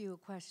ask you a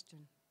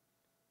question.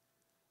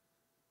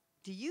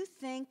 Do you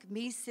think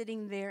me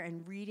sitting there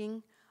and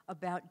reading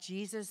about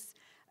Jesus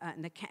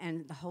and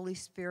the Holy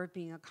Spirit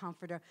being a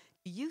comforter,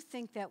 do you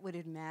think that would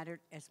have mattered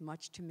as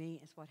much to me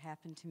as what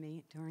happened to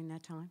me during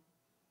that time?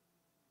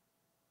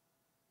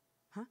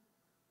 Huh?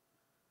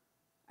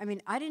 I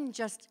mean, I didn't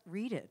just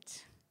read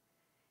it.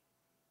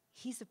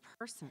 He's a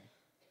person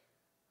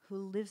who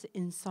lives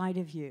inside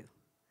of you,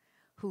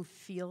 who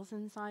feels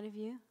inside of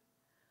you,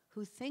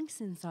 who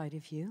thinks inside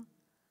of you.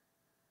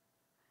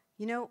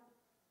 You know,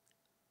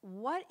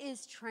 what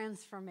is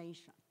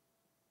transformation?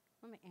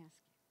 Let me ask you.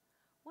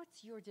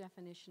 What's your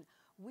definition?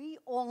 We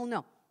all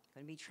know.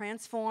 Going to be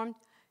transformed.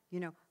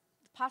 You know,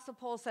 the Apostle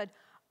Paul said,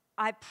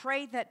 I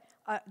pray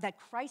that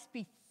Christ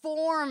be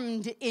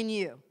formed in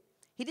you.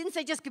 He didn't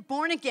say just get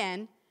born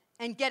again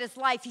and get his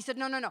life. He said,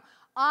 no.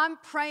 I'm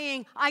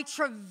praying, I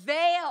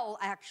travail,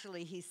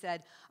 actually, he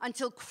said,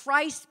 until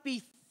Christ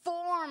be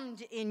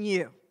formed in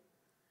you.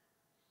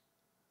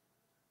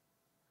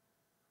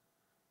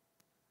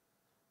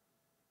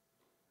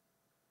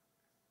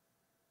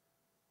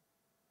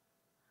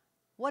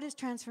 What is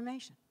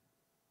transformation?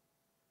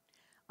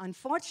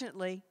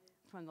 Unfortunately,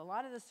 from a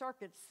lot of the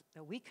circuits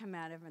that we come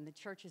out of and the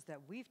churches that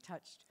we've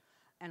touched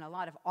and a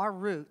lot of our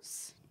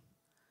roots,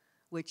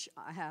 which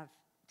I have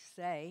to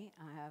say,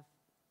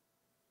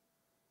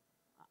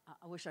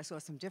 I wish I saw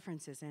some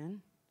differences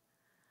in,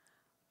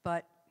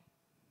 but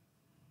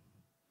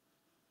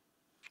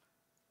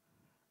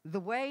the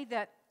way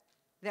that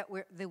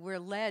we're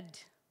led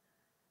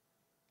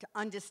to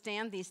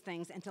understand these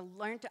things and to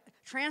learn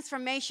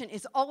transformation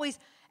is always,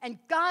 and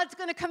God's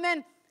going to come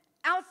in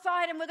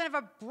outside and we're going to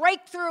have a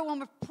breakthrough when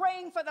we're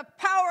praying for the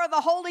power of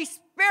the Holy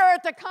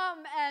Spirit to come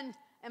and,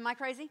 am I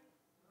crazy?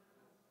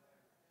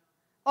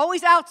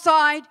 Always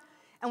outside,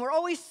 and we're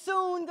always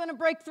soon going to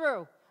break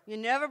through. You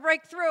never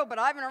break through, but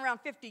I've been around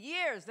 50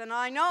 years, and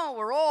I know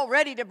we're all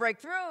ready to break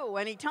through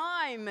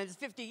anytime. It's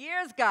 50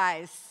 years,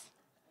 guys.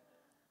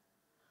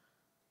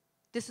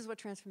 This is what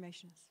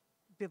transformation is.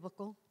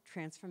 Biblical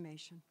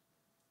transformation.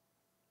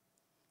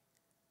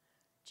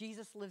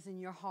 Jesus lives in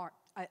your heart,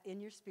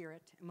 in your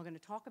spirit, and we're going to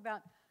talk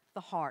about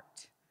the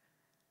heart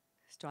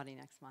starting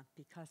next month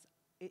because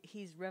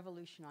he's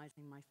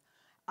revolutionizing my.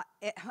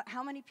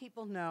 How many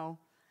people know,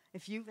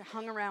 if you've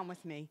hung around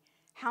with me,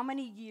 how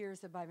many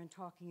years have I been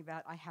talking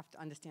about I have to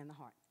understand the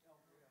heart?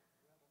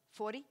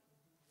 40?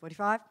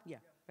 45? Yeah,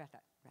 about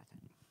that.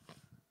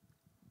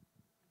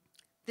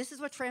 This is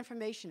what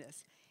transformation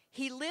is.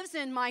 He lives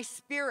in my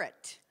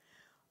spirit.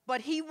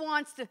 But he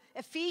wants to,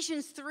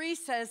 Ephesians 3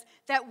 says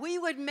that we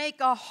would make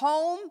a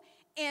home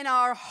in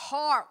our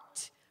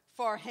heart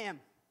for him.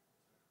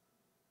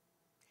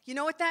 You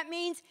know what that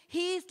means?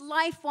 His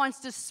life wants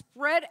to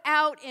spread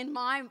out in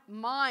my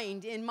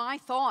mind, in my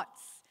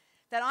thoughts,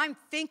 that I'm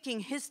thinking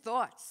his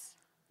thoughts.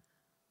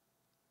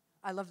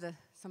 I love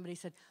somebody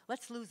said,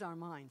 let's lose our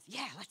minds.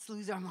 Yeah, let's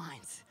lose our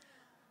minds.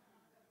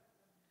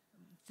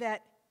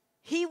 That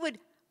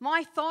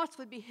my thoughts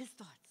would be his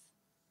thoughts.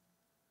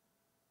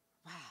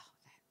 Wow.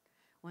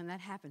 When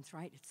that happens,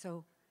 right, it's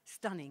so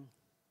stunning.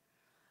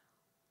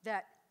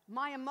 That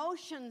my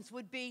emotions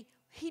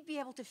he'd be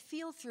able to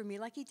feel through me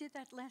like he did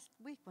that last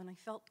week when I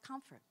felt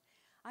comfort.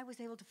 I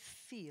was able to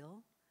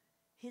feel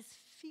his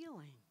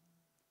feeling.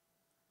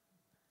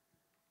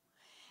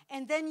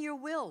 And then your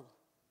will.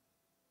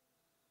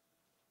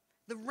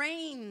 The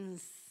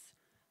reins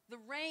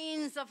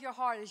of your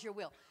heart is your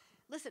will.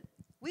 Listen,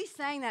 we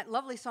sang that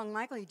lovely song,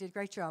 Michael, you did a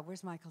great job.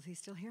 Where's Michael? Is he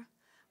still here?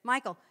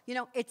 Michael, you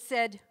know, it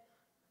said,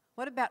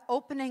 what about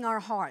opening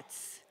our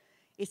hearts?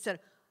 It said,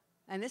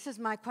 and this is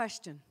my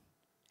question,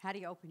 how do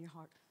you open your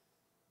heart?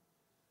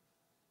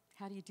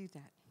 How do you do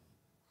that?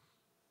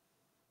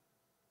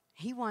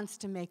 He wants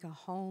to make a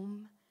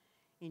home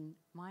in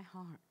my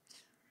heart.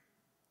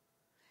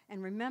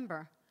 And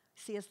remember,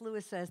 C.S.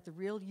 Lewis says the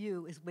real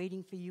you is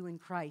waiting for you in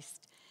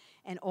Christ.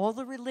 And all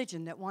the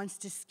religion that wants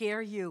to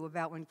scare you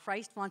about when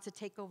Christ wants to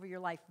take over your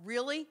life.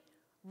 Really?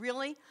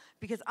 Really?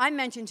 Because I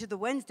mentioned to the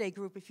Wednesday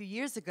group a few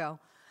years ago,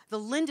 the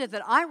Linda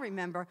that I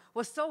remember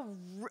was so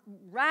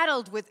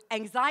rattled with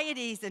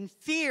anxieties and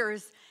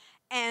fears.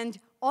 And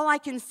all I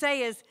can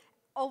say is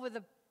over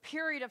the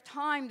period of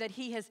time that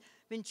he has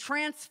been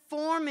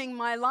transforming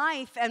my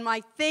life and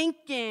my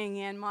thinking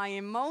and my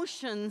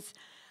emotions,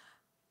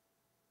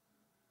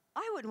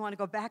 I wouldn't want to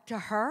go back to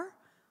her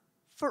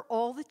for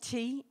all the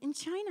tea in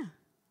China.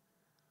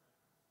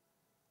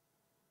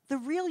 The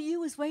real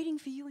you is waiting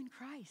for you in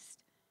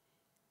Christ.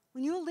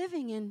 When you're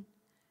living in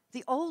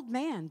the old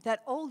man,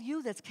 that old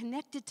you that's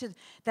connected to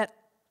that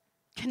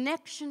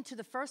connection to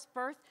the first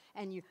birth,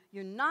 and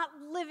you're not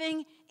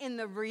living in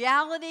the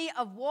reality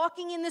of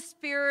walking in the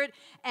Spirit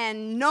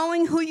and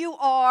knowing who you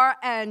are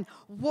and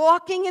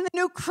walking in the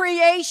new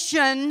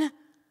creation,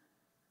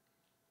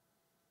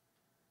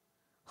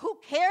 who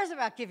cares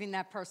about giving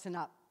that person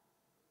up?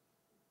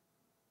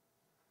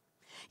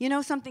 You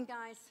know something,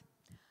 guys?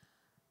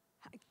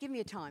 Give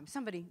me a time.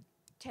 Somebody,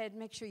 Ted,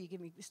 make sure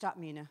you stop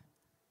me now.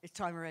 It's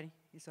time already?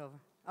 It's over.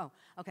 Oh,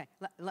 okay.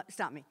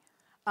 Stop me.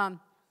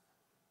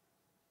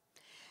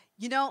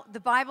 You know, the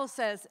Bible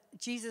says,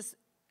 Jesus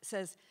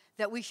says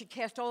that we should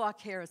cast all our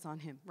cares on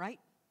him, right?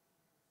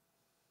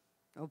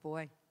 Oh,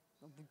 boy.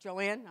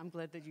 Joanne, I'm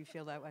glad that you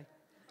feel that way.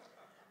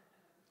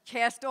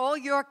 Cast all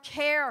your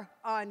care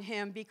on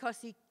him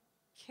because he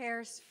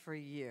cares for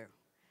you.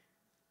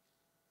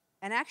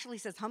 And actually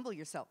says, humble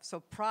yourself. So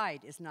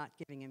pride is not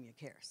giving him your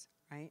cares,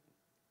 right?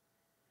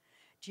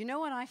 Do you know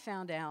what I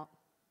found out?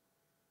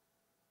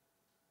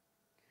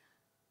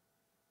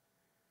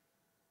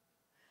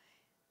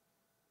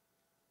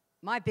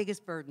 My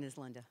biggest burden is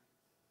Linda.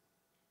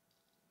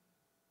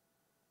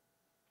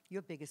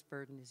 Your biggest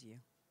burden is you.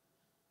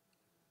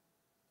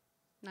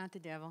 Not the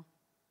devil.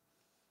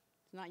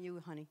 It's not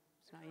you, honey.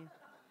 It's not you.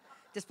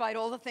 Despite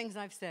all the things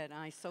I've said,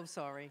 I'm so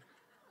sorry.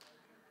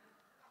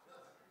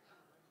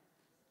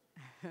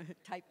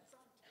 Type.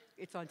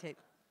 It's on tape.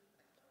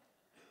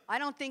 I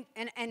don't think,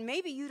 and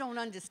maybe you don't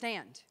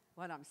understand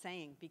what I'm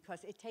saying,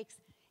 because it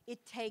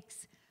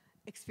takes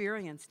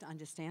experience to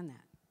understand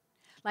that.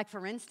 Like,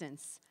 for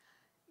instance,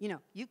 you know,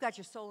 you've got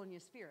your soul and your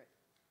spirit.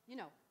 You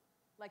know,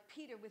 like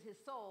Peter with his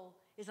soul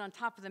is on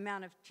top of the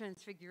Mount of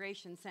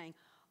Transfiguration saying,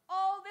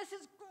 oh, this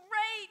is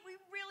great. We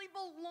really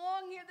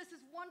belong here. This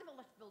is wonderful.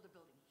 Let's build a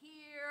building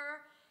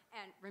here.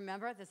 And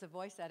remember, there's a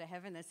voice out of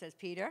heaven that says,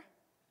 Peter,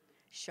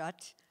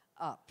 shut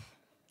up.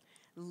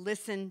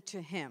 Listen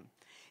to him.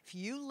 If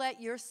you let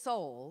your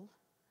soul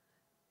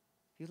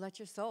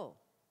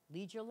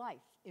lead your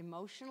life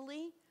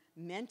emotionally,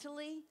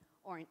 mentally,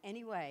 or in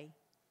any way.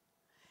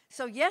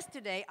 So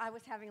yesterday, I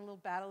was having a little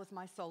battle with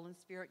my soul and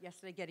spirit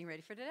yesterday, getting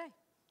ready for today.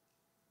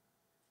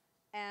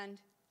 And,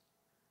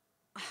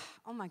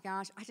 oh my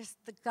gosh,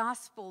 the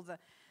gospel,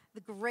 the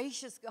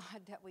gracious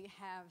God that we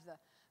have, the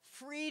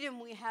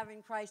freedom we have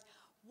in Christ.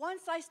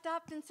 Once I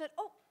stopped and said,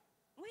 oh,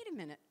 wait a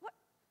minute, what?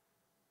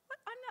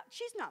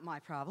 She's not my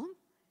problem.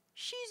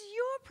 She's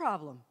your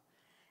problem.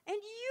 And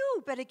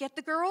you better get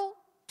the girl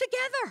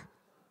together.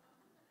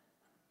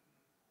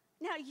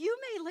 Now, you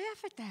may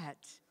laugh at that.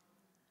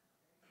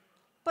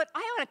 But I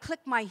ought to click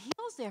my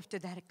heels after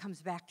that. It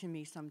comes back to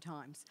me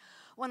sometimes.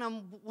 When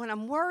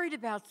I'm worried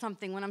about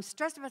something, when I'm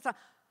stressed about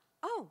something,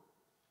 oh,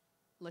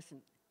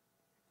 listen,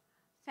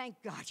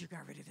 thank God you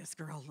got rid of this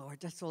girl,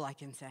 Lord. That's all I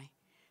can say.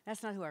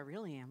 That's not who I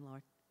really am,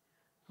 Lord.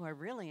 Who I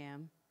really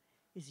am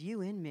is you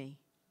in me.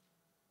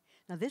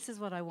 Now, this is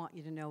what I want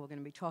you to know we're going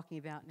to be talking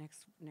about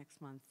next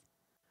month.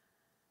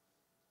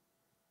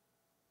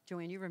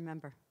 Joanne, you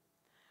remember.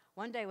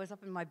 One day I was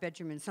up in my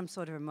bedroom in some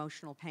sort of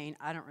emotional pain.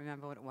 I don't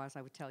remember what it was.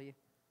 I would tell you.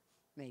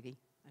 Maybe.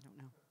 I don't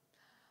know.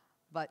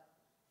 But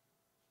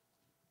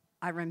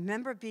I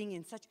remember being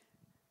in such...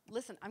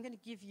 Listen, I'm going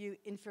to give you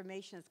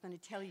information that's going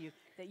to tell you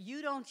that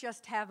you don't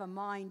just have a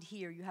mind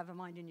here. You have a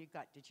mind in your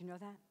gut. Did you know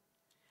that?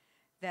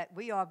 That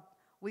we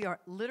are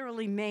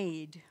literally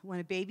made, when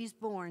a baby's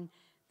born,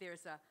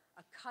 there's a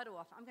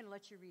cutoff. I'm going to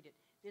let you read it.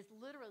 There's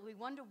literally, we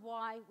wonder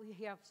why we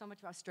have so much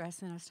of our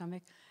stress in our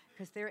stomach,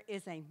 because there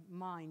is a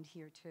mind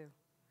here too.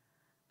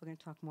 We're going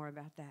to talk more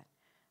about that.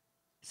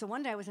 So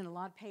one day I was in a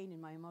lot of pain,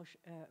 in my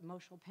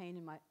emotional pain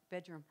in my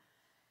bedroom.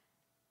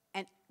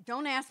 And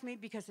don't ask me,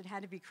 because it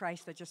had to be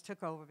Christ that just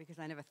took over, because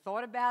I never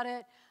thought about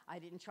it. I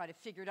didn't try to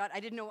figure it out. I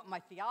didn't know what my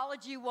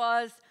theology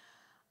was.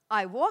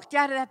 I walked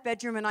out of that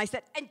bedroom and I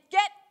said, and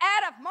get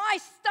out of my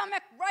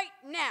stomach right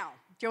now.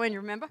 Joanne, you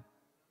remember?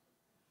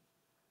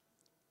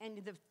 And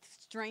the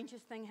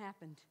strangest thing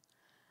happened.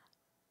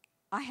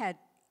 I had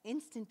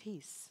instant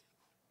peace.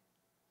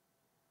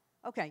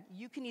 Okay,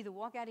 you can either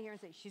walk out of here and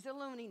say, she's a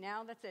loony,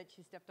 now that's it,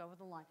 she stepped over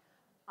the line.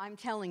 I'm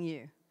telling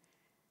you,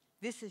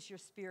 this is your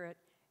spirit,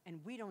 and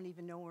we don't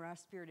even know where our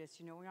spirit is.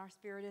 You know where our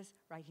spirit is?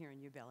 Right here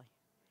in your belly.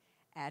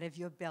 Out of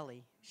your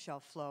belly shall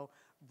flow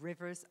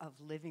rivers of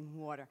living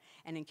water.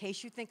 And in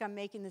case you think I'm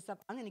making this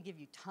up, I'm going to give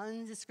you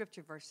tons of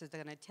scripture verses that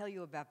are going to tell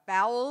you about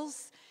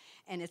bowels,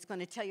 and it's going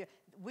to tell you,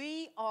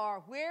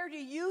 where do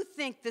you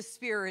think the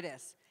spirit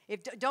is?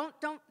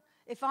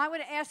 If I were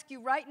to ask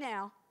you right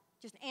now,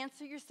 just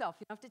answer yourself.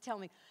 You don't have to tell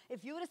me.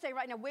 If you were to say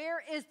right now,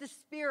 where is the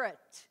spirit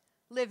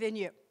live in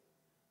you?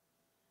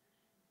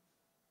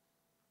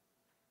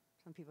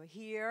 Some people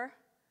here,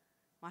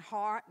 my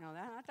heart. No,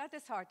 not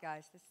this heart,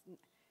 guys.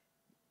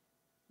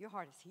 Your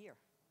heart is here.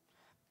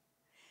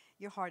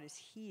 Your heart is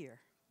here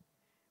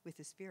with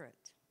the Spirit.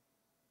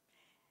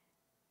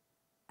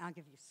 I'll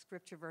give you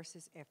scripture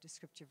verses after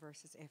scripture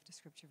verses after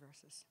scripture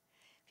verses.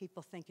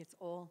 People think it's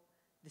all,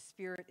 the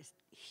Spirit is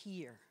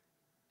here.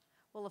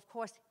 Well, of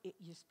course,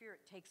 your spirit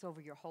takes over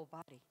your whole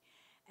body.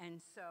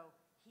 And so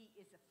he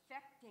is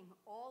affecting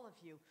all of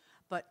you.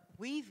 But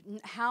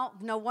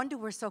no wonder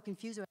we're so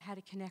confused about how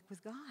to connect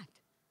with God.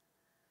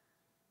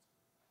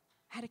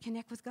 How to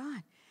connect with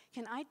God.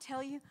 Can I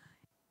tell you,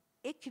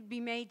 it could be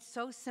made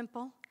so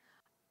simple.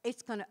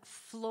 It's going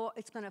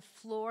to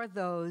floor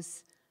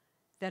those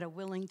that are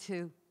willing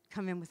to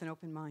come in with an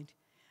open mind.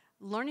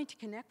 Learning to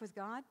connect with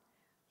God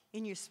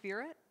in your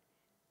spirit.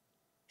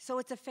 So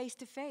it's a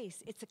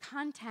face-to-face. It's a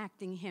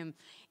contacting him.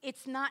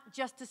 It's not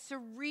just a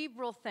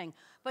cerebral thing.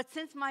 But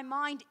since my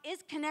mind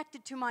is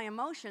connected to my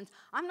emotions,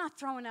 I'm not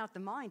throwing out the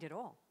mind at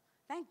all.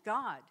 Thank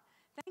God.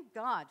 Thank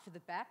God for the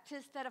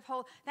Baptists that have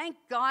thank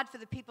God for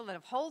the people that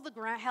have held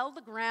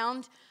the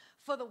ground.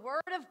 For the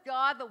Word of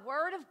God, the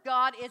Word of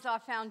God is our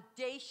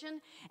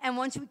foundation. And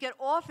once we get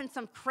off in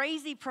some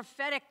crazy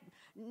prophetic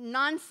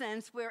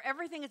nonsense where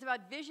everything is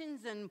about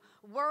visions and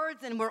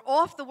words and we're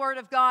off the Word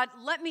of God,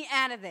 let me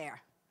out of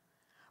there.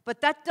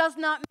 But that does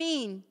not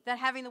mean that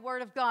having the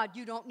Word of God,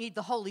 you don't need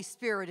the Holy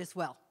Spirit as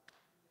well.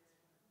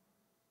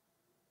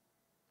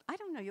 I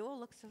don't know, you all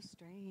look so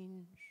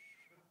strange.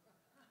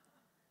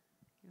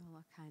 You all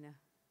look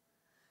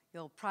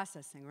you're all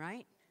processing,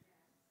 right?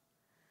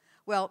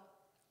 Well,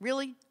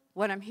 really,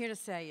 what I'm here to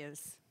say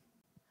is,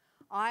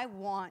 I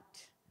want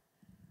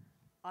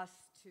us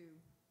to,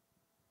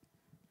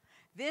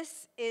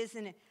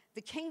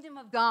 the kingdom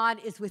of God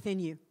is within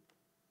you.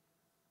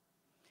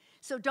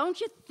 So don't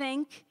you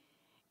think,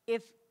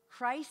 if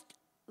Christ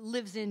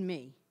lives in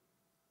me,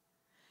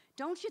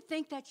 don't you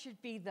think that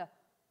should be the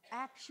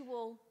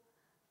actual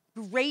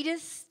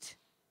greatest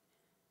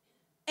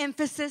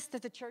emphasis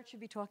that the church should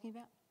be talking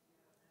about?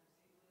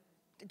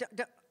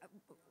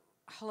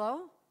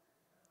 Hello?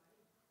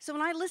 So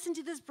when I listened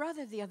to this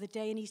brother the other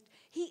day, and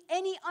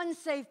any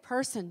unsaved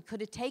person could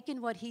have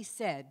taken what he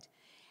said,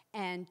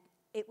 and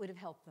it would have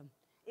helped them.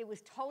 It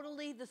was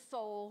totally the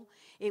soul.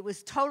 It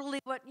was totally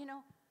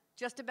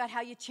just about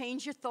how you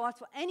change your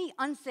thoughts. Well, any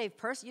unsaved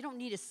person, you don't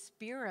need a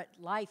spirit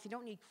life. You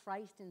don't need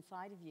Christ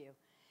inside of you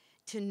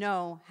to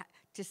know,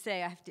 to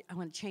say, I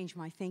want to change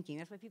my thinking.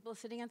 That's why people are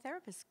sitting on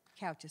therapist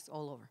couches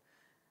all over,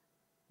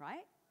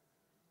 right?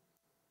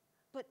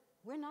 But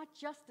we're not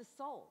just a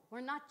soul.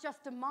 We're not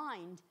just a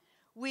mind.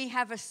 We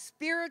have a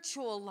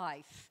spiritual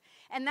life.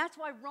 And that's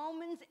why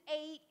Romans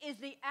 8 is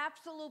the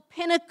absolute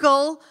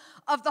pinnacle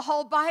of the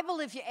whole Bible,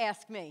 if you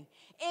ask me.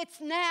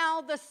 It's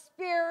now the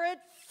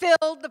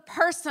Spirit-filled, the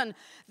person,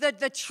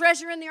 the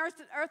treasure in the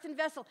earthen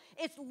vessel.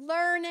 It's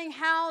learning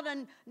how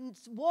to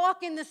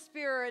walk in the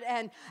Spirit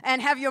and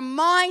have your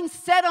mind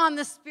set on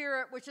the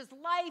Spirit, which is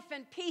life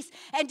and peace.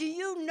 And do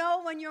you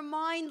know when your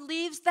mind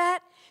leaves that?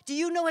 Do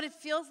you know what it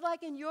feels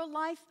like in your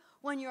life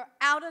when you're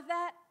out of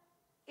that?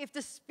 If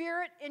the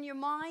Spirit in your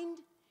mind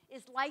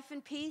is life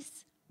and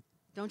peace,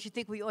 don't you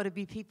think we ought to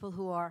be people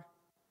who are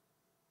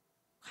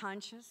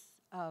conscious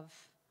of,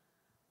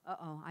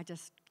 I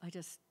just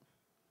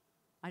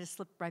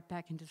slipped right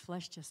back into the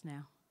flesh just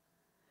now.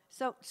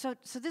 So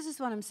this is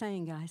what I'm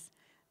saying, guys.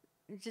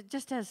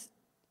 Just as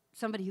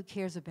somebody who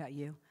cares about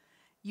you,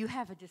 you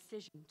have a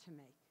decision to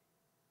make.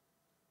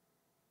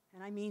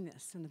 And I mean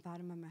this from the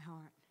bottom of my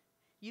heart.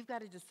 You've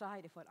got to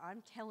decide if what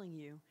I'm telling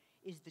you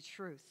is the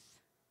truth.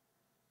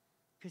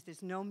 Because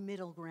there's no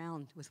middle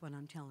ground with what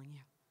I'm telling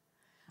you.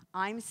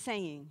 I'm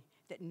saying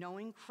that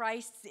knowing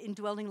Christ's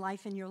indwelling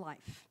life in your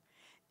life,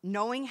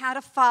 knowing how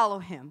to follow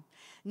him,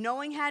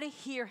 knowing how to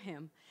hear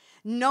him,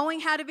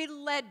 knowing how to be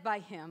led by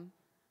him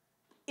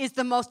is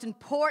the most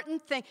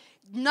important thing.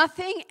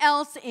 Nothing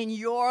else in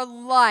your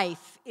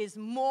life is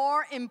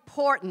more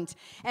important.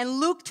 And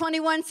Luke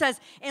 21 says,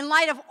 in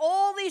light of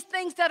all these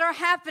things that are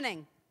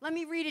happening, let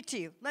me read it to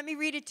you. Let me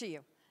read it to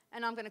you.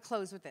 And I'm going to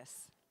close with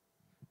this.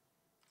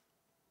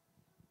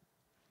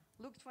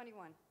 Luke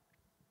 21.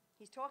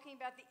 He's talking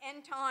about the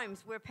end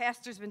times where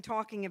Pastor's been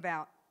talking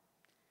about.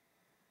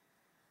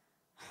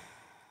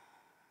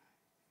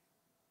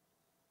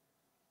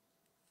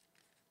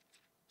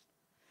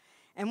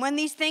 And when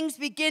these things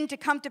begin to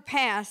come to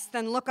pass,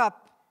 then look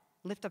up,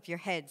 lift up your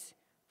heads,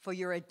 for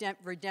your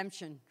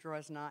redemption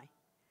draws nigh.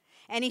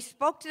 And he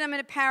spoke to them in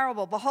a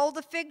parable. Behold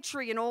the fig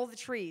tree and all the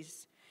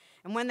trees.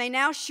 And when they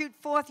now shoot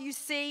forth, you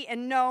see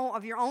and know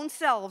of your own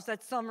selves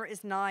that summer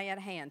is nigh at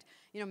hand.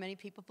 You know, many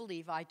people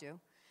believe, I do,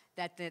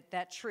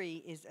 that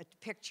tree is a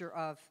picture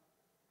of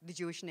the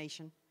Jewish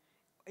nation.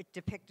 It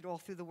depicted all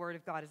through the Word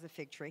of God as a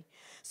fig tree.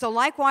 So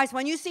likewise,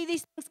 when you see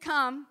these things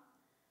come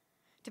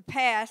to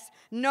pass,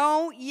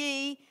 know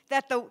ye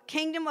that the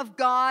kingdom of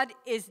God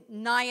is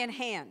nigh at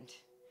hand.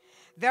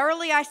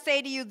 Verily I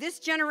say to you, this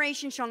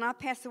generation shall not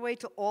pass away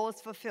till all is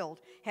fulfilled.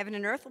 Heaven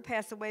and earth will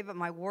pass away, but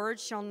my word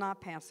shall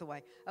not pass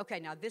away. Okay,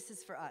 now this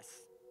is for us.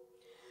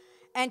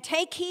 And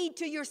take heed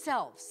to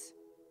yourselves,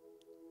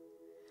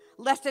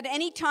 lest at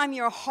any time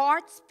your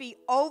hearts be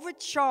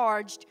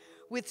overcharged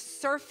with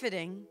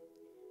surfeiting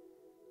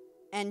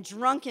and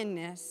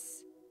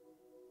drunkenness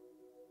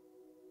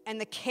and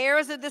the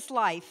cares of this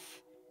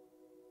life,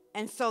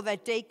 and so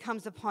that day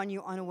comes upon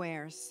you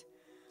unawares.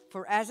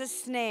 For as a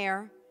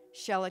snare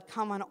shall it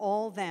come on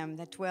all them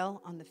that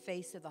dwell on the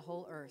face of the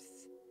whole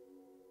earth.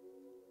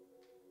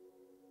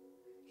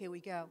 Here we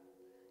go.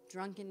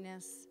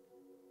 Drunkenness.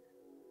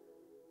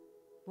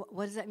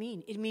 What does that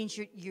mean? It means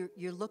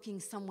you're looking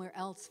somewhere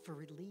else for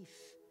relief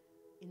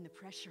in the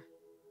pressure.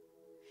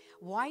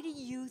 Why do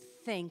you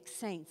think,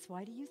 saints,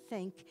 why do you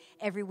think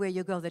everywhere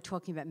you go they're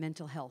talking about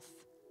mental health?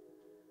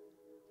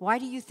 Why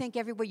do you think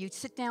everywhere you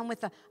sit down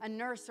with a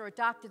nurse or a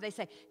doctor, they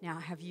say, now,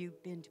 have you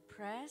been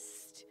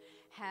depressed?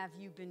 Have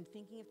you been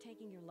thinking of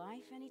taking your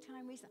life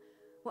anytime recently?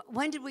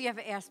 When did we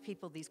ever ask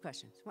people these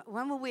questions?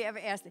 When will we ever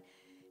ask them?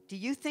 Do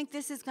you think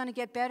this is going to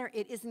get better?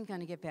 It isn't going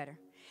to get better.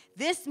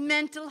 This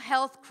mental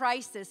health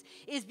crisis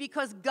is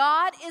because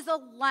God is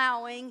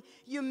allowing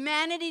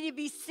humanity to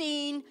be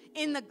seen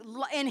in the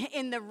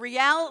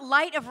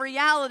light of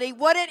reality,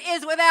 what it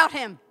is without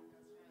Him.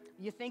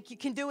 You think you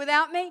can do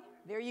without me?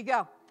 There you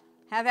go.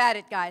 Have at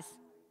it, guys.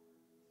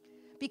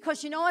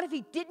 Because you know what? If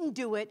He didn't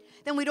do it,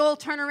 then we'd all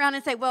turn around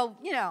and say, well,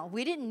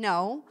 we didn't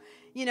know.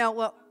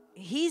 There'll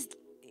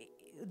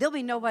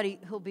be nobody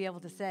who'll be able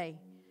to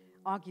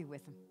argue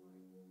with Him.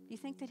 Do you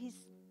think that he's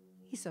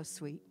so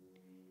sweet?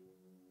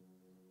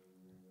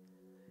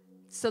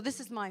 So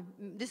this is my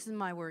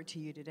word to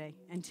you today,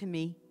 and to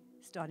me,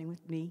 starting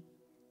with me.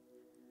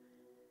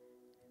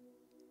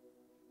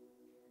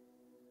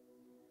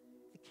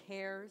 The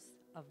cares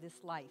of this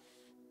life.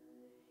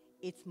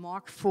 It's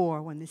Mark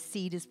 4 when the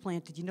seed is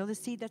planted. You know the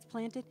seed that's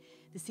planted?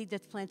 The seed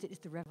that's planted is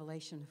the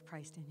revelation of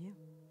Christ in you.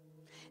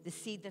 The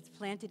seed that's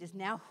planted is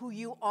now who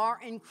you are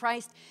in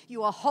Christ.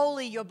 You are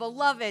holy, you're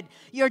beloved,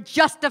 you're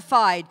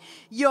justified,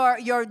 your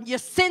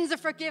sins are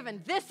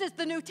forgiven. This is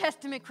the New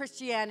Testament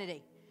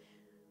Christianity.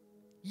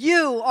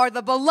 You are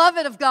the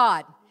beloved of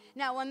God.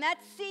 Now, when that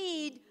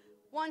seed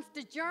wants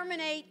to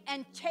germinate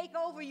and take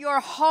over your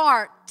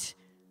heart,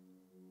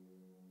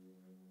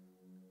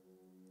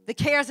 the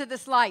cares of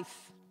this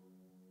life,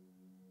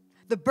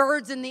 the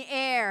birds in the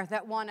air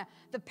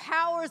the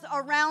powers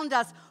around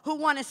us who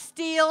want to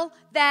steal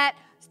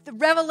the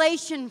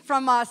revelation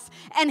from us.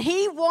 And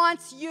He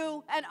wants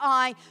you and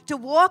I to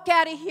walk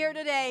out of here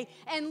today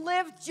and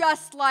live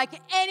just like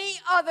any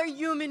other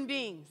human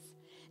beings.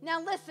 Now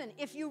listen,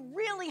 if you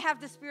really have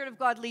the Spirit of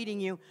God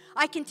leading you,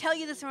 I can tell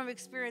you this from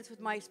experience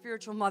with my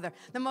spiritual mother,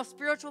 the most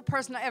spiritual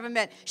person I ever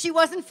met. She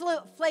wasn't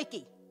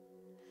flaky.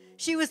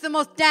 She was the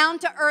most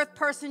down-to-earth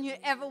person you'd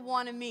ever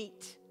want to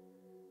meet.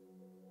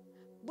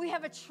 We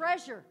have a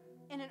treasure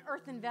in an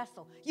earthen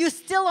vessel. You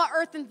still are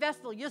earthen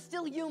vessel. You're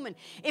still human.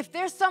 If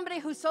there's somebody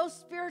who's so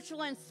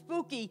spiritual and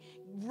spooky,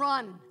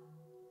 run.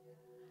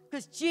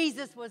 Because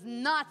Jesus was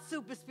not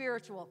super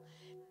spiritual.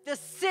 The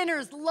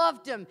sinners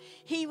loved Him.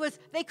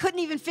 They couldn't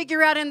even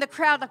figure out in the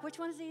crowd, like, which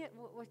one is he?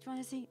 Which one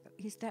is he?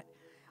 He's that.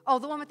 Oh,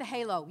 the one with the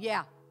halo.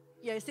 Yeah.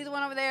 Yeah, you see the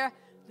one over there?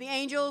 The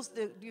angels,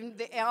 the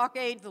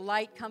archangel, the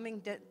light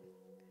coming.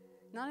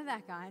 None of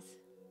that, guys.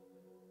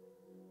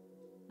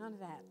 None of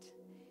that.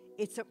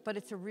 But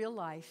it's a real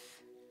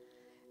life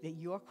that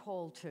you're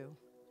called to,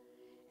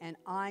 and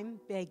I'm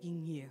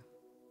begging you.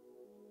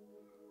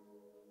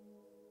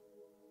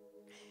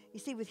 You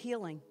see, with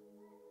healing,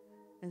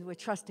 and we're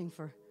trusting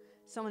for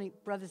so many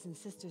brothers and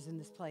sisters in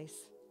this place.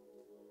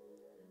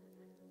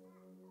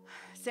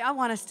 See, I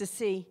want us to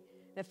see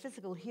that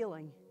physical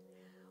healing,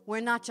 we're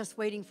not just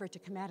waiting for it to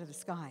come out of the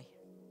sky,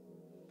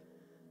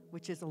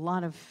 which is a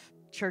lot of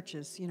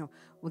churches.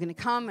 We're going to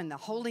come, and the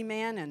holy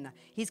man, and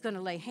he's going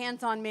to lay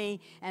hands on me,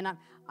 and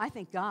I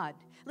thank God.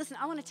 Listen,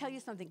 I want to tell you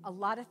something. A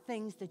lot of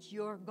things that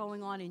you're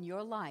going on in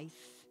your life,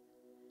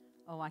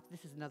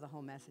 this is another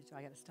whole message, so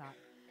I got to stop.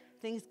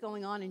 Things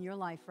going on in your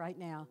life right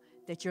now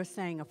that you're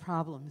saying are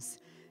problems.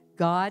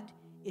 God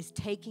is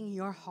taking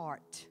your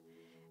heart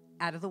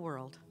out of the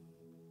world.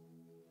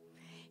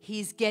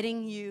 He's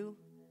getting you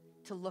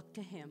to look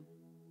to Him.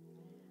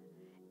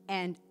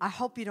 And I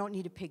hope you don't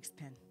need a pig's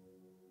pen.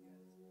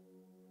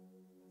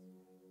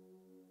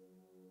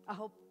 I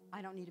hope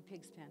I don't need a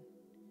pig's pen,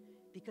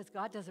 because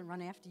God doesn't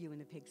run after you in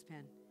the pig's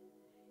pen.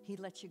 He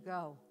lets you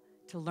go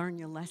to learn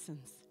your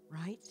lessons,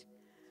 right?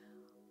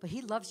 But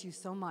He loves you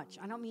so much.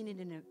 I don't mean it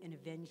in a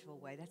vengeful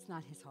way. That's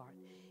not His heart.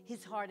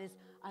 His heart is,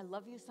 I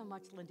love you so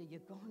much, Linda.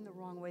 You're going the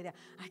wrong way there.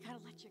 I got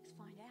to let you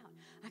find out.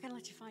 I got to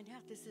let you find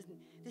out this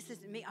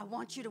isn't me. I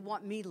want you to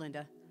want me,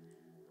 Linda.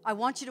 I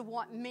want you to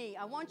want me.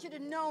 I want you to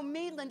know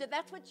me, Linda.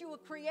 That's what you were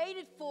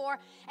created for,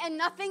 and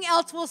nothing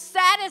else will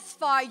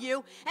satisfy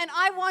you. And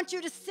I want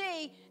you to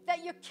see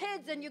that your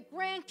kids and your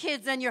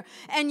grandkids and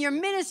your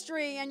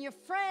ministry and your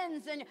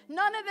friends and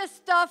none of this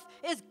stuff,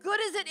 as good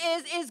as it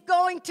is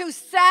going to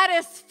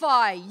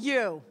satisfy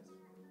you.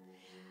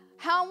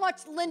 How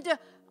much, Linda,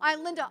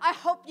 I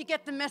hope you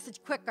get the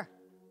message quicker.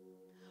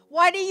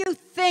 Why do you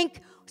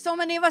think so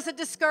many of us are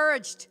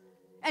discouraged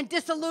and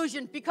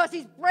disillusioned? Because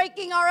He's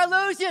breaking our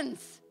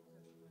illusions.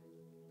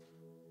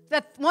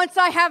 That once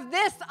I have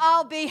this,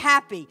 I'll be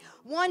happy.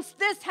 Once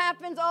this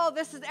happens,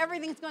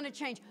 everything's going to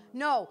change.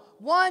 No,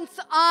 once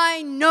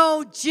I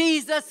know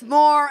Jesus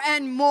more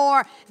and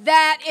more,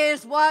 that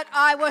is what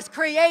I was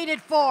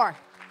created for.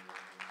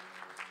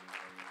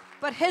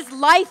 But his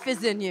life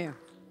is in you.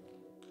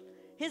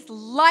 His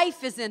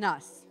life is in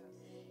us.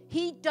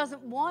 He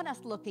doesn't want us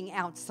looking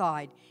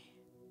outside.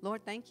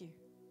 Lord, thank you.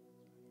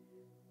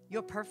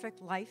 Your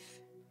perfect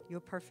life, your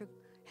perfect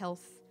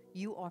health,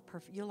 you are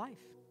perfect. Your life.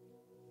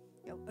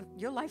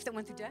 Your life that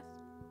went through death.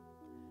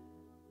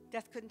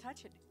 Death couldn't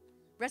touch it.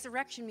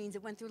 Resurrection means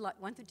it went through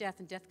death,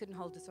 and death couldn't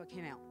hold it, so it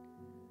came out.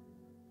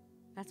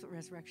 That's what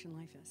resurrection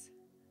life is.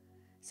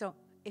 So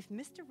if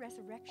Mr.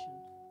 Resurrection,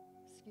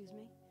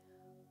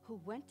 who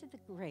went to the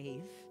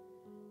grave,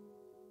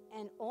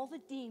 and all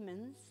the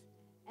demons,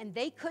 and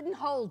they couldn't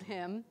hold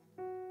him,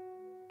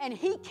 and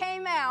he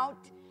came out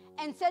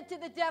and said to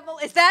the devil,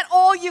 is that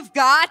all you've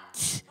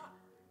got?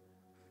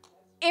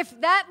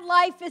 If that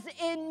life is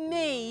in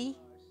me,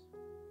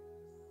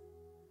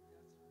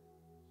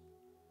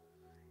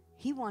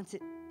 he wants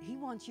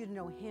you to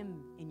know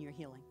him in your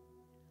healing.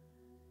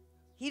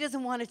 He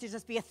doesn't want it to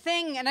just be a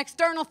thing, an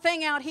external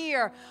thing out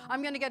here.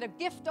 I'm going to get a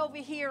gift over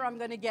here. I'm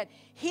going to get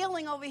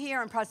healing over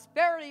here and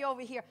prosperity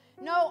over here.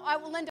 No,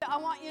 Linda, I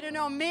want you to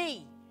know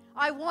me.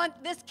 I don't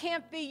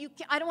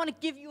want to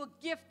give you a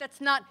gift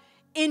that's not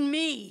in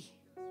me.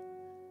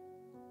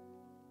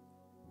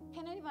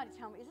 Can anybody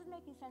tell me, is this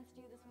making sense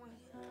to you this morning?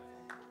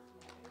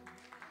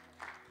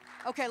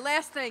 Okay,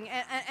 last thing,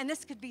 and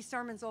this could be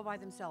sermons all by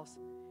themselves.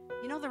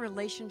 You know the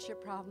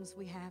relationship problems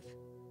we have?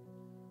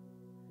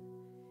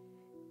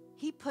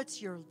 He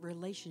puts your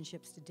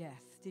relationships to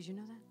death. Did you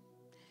know that?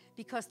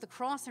 Because the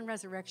cross and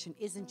resurrection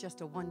isn't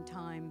just a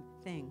one-time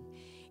thing.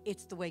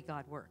 It's the way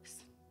God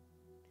works.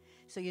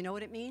 So you know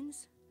what it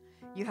means?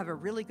 You have a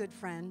really good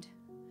friend,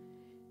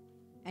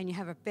 and you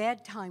have a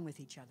bad time with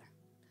each other.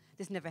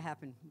 This never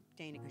happened,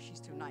 Dana, because she's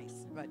too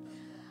nice.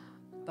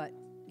 But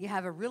you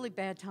have a really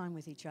bad time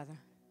with each other.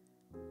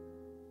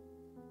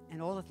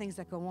 And all the things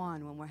that go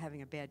on when we're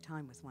having a bad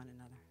time with one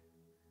another.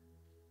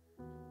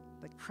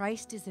 But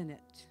Christ is in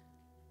it.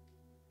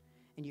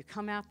 And you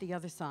come out the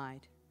other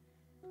side.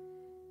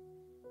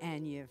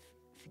 And you've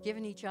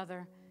forgiven each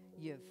other.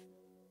 You've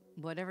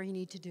whatever you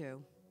need to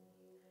do.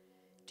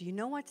 Do you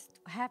know what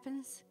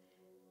happens?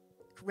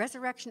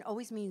 Resurrection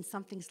always means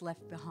something's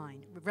left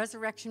behind.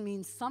 Resurrection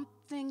means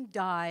something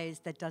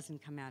dies that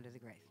doesn't come out of the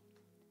grave.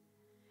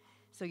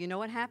 So you know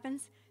what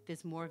happens?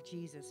 There's more of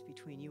Jesus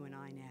between you and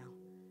I now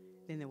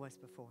than there was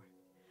before.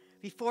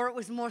 Before it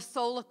was more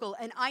soulical,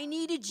 and I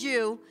needed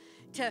you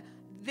to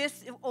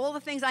all the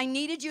things I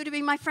needed you to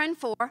be my friend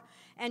for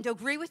and to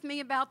agree with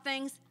me about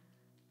things.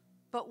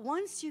 But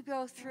once you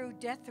go through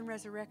death and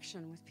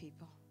resurrection with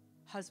people,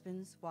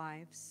 husbands,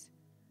 wives,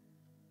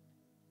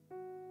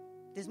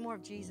 there's more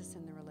of Jesus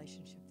in the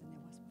relationship than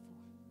there was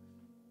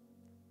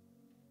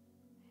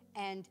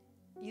before. And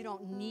you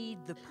don't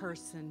need the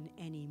person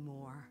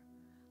anymore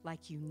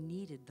like you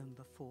needed them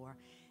before.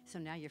 So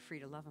now you're free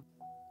to love them.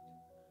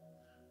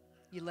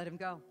 You let him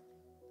go.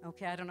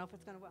 Okay, I don't know if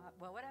it's going to,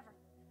 well, whatever.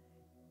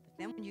 But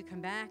then when you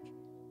come back,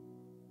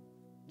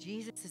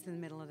 Jesus is in the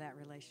middle of that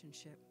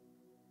relationship.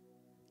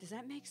 Does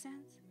that make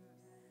sense?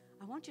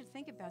 I want you to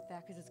think about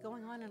that because it's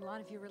going on in a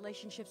lot of your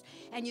relationships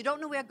and you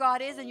don't know where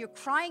God is and you're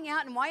crying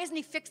out and why isn't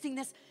he fixing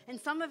this? And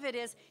some of it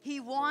is he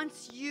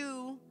wants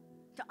you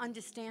to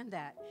understand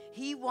that.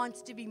 He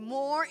wants to be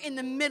more in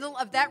the middle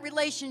of that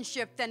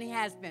relationship than he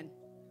has been.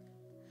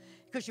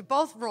 Because you're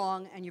both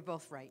wrong and you're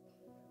both right.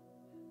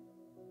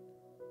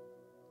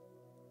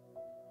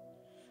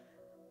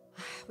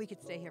 We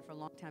could stay here for a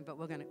long time, but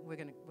we're gonna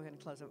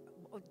close.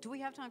 Do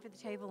we have time for the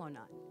table or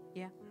not?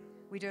 Yeah,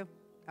 we do.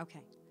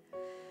 Okay.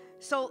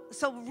 So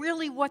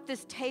really, what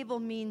this table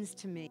means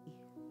to me.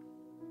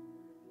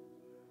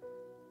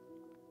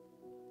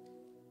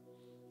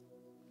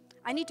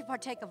 I need to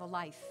partake of a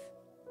life.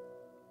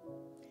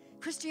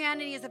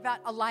 Christianity is about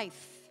a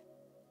life.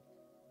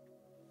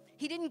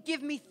 He didn't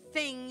give me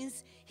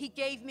things, he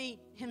gave me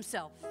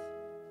himself.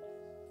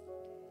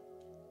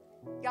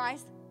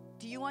 Guys,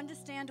 do you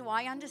understand? Do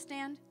I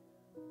understand?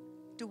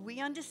 Do we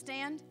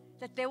understand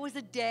that there was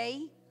a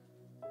day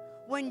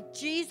when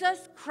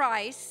Jesus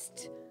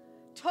Christ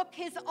took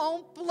his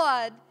own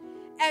blood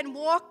and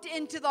walked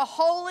into the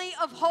Holy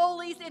of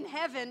Holies in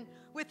heaven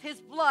with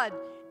his blood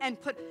and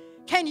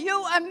can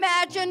you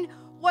imagine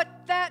what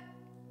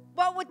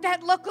would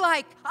that look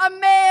like? A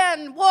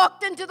man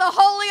walked into the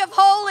Holy of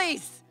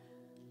Holies,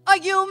 a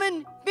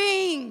human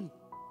being.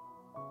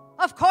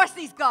 Of course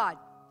he's God.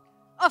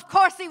 Of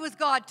course he was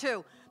God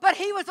too. But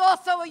he was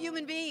also a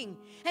human being.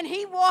 And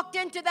he walked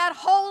into that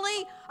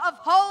Holy of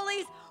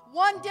Holies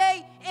one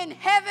day in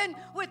heaven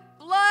with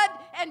blood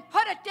and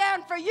put it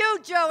down for you,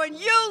 Joe, and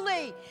you,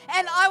 Lee.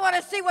 And I want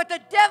to see what the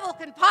devil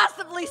can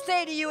possibly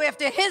say to you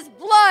after his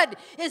blood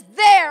is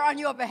there on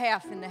your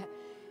behalf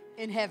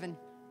in heaven.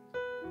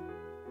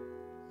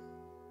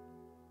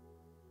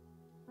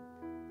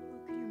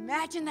 Can you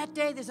imagine that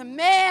day? There's a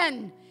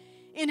man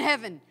in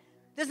heaven.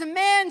 There's a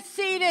man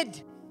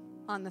seated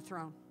on the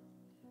throne.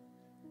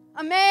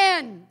 A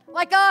man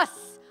like us,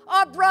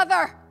 our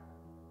brother.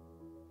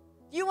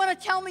 You want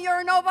to tell me you're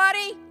a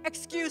nobody?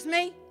 Excuse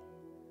me.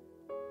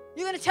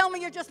 You're going to tell me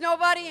you're just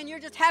nobody and you're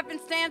just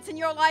happenstance in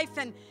your life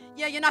and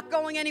yeah, you're not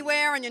going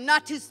anywhere and you're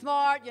not too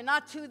smart, you're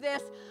not too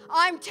this.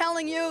 I'm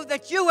telling you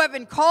that you have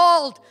been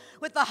called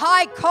with the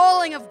high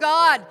calling of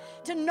God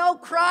to know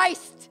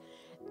Christ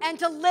and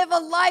to live a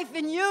life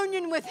in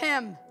union with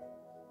Him.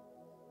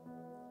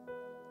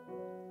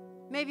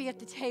 Maybe at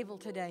the table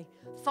today.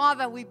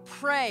 Father, we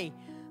pray,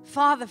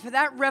 Father, for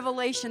that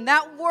revelation,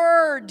 that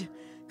word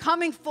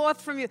coming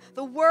forth from you,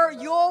 the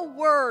word, your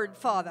word,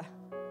 Father.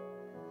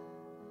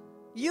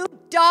 You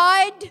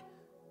died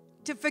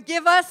to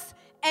forgive us,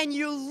 and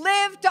you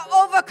lived to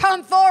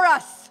overcome for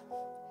us.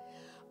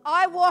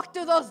 I walked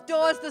through those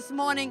doors this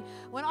morning.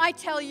 When I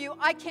tell you,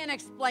 I can't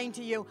explain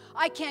to you.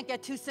 I can't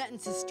get 2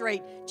 sentences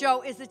straight.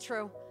 Joe, is it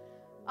true?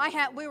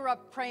 We were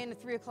up praying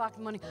at 3 o'clock in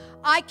the morning.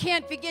 I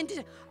can't begin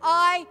to.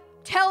 I'm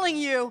telling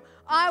you,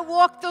 I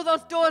walked through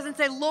those doors and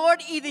say,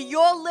 Lord, either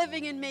you're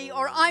living in me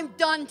or I'm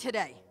done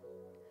today.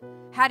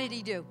 How did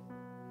He do?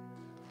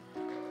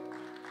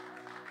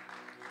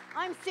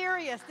 I'm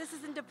serious. This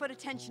isn't to put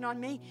attention on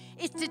me.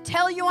 It's to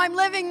tell you I'm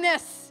living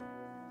this.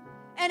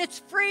 And it's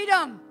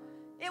freedom.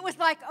 It was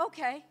like,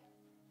 okay.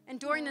 And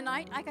during the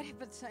night, I got hit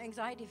with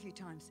anxiety a few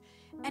times.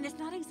 And it's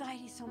not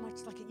anxiety so much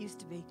like it used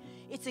to be.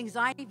 It's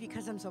anxiety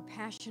because I'm so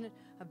passionate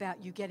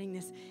about you getting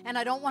this. And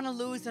I don't want to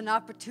lose an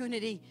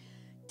opportunity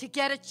to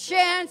get a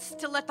chance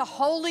to let the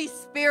Holy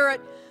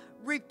Spirit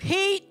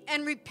repeat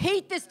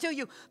this to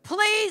you.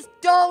 Please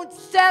don't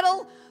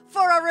settle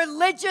for a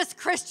religious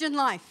Christian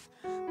life.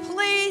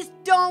 Please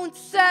don't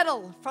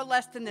settle for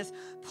less than this.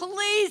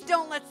 Please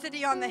don't let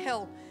City on the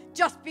Hill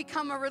just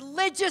become a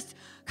religious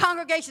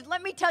congregation.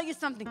 Let me tell you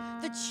something.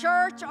 The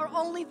church are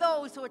only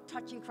those who are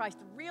touching Christ.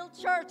 The real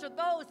church are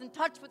those in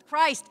touch with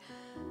Christ.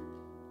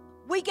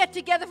 We get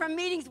together for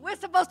meetings. We're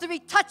supposed to be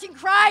touching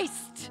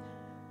Christ.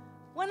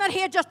 We're not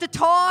here just to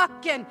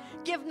talk and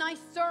give nice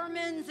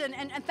sermons.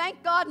 And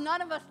thank God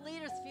none of us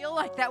leaders feel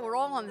like that. We're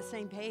all on the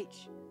same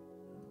page.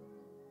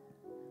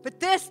 But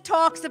this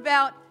talks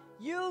about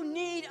you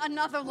need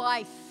another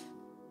life.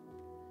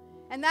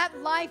 And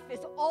that life is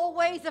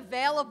always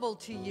available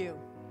to you.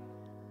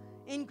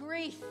 In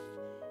grief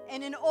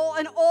and in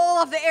all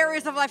of the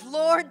areas of life.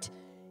 Lord,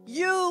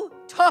 you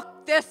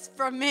took this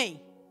from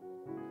me.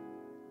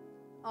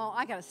 Oh,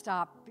 I got to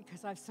stop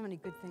because I have so many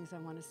good things I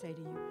want to say to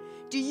you.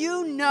 Do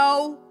you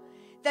know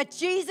that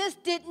Jesus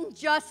didn't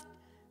just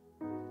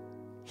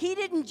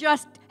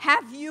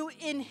have you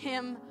in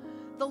Him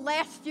the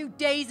last few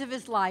days of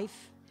His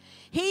life?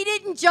 He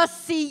didn't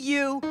just see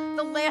you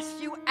the last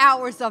few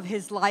hours of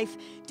His life.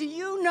 Do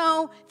you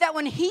know that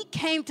when He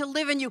came to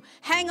live in you,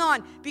 hang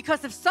on,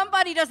 because if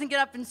somebody doesn't get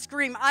up and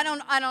scream, I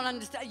don't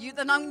understand you,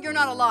 then you're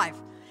not alive.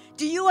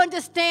 Do you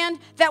understand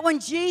that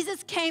when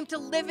Jesus came to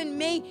live in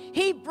me,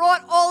 He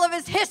brought all of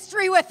His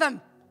history with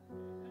Him?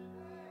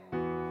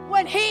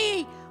 When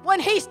He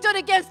stood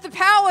against the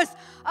powers,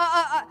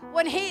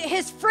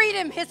 His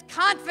freedom, His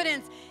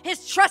confidence,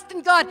 His trust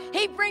in God,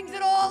 He brings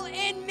it all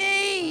in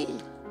me.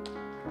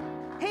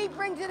 He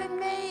brings it in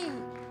me.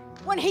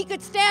 When He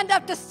could stand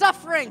up to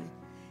suffering,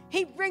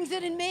 He brings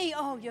it in me.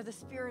 Oh, you're the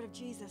Spirit of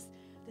Jesus,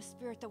 the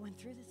Spirit that went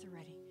through this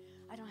already.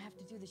 I don't have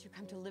to do this. You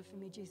come to live for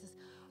me, Jesus.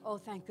 Oh,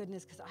 thank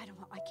goodness, because I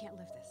can't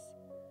live this.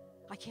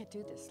 I can't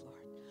do this,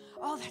 Lord.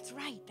 Oh, that's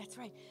right. That's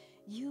right.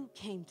 You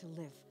came to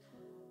live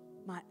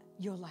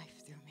your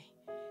life through me.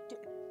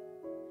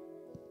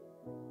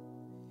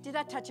 Did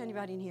that touch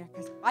anybody in here?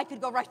 Because I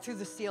could go right through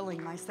the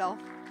ceiling myself.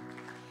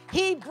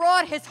 He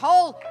brought His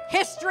whole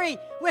history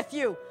with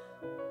you.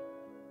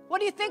 What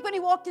do you think when He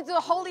walked into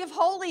the Holy of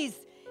Holies?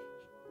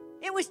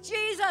 It was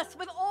Jesus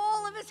with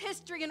all of His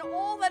history and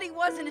all that He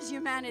was in His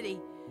humanity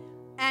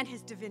and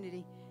His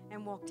divinity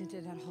and walked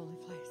into that holy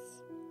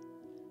place.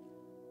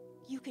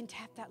 You can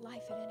tap that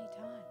life at any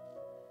time.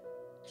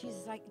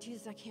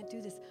 Jesus, I can't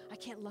do this. I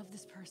can't love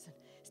this person.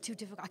 It's too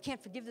difficult. I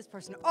can't forgive this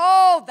person.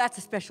 Oh, that's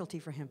a specialty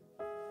for Him.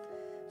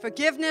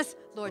 Forgiveness,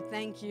 Lord,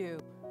 thank you.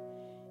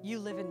 You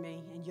live in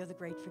me, and you're the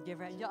great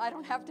forgiver. I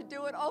don't have to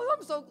do it. Oh,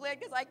 I'm so glad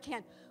because I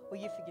can't. Will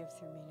you forgive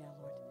through me now,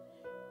 Lord?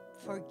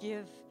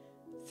 Forgive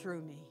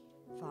through me,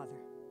 Father.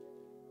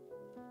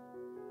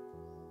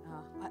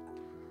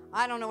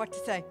 I don't know what to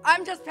say.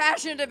 I'm just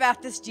passionate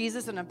about this,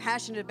 Jesus, and I'm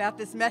passionate about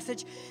this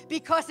message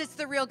because it's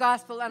the real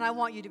gospel, and I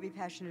want you to be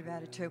passionate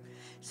about it too.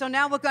 So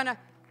now we're gonna.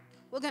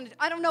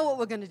 I don't know what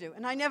we're gonna do,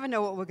 and I never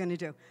know what we're gonna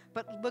do,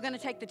 but we're gonna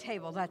take the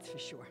table. That's for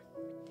sure.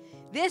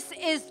 This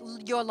is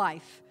your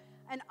life.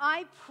 And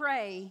I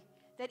pray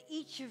that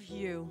each of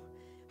you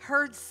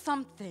heard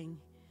something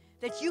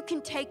that you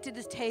can take to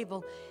this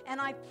table. And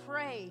I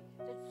pray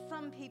that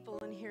some people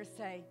in here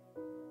say,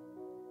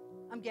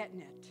 I'm getting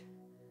it.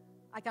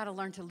 I got to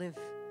learn to live.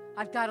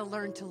 I've got to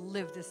learn to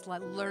live this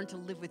life, learn to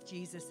live with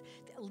Jesus,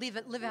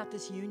 live out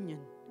this union.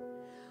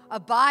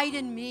 Abide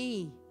in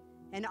me,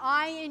 and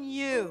I in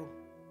you.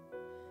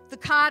 The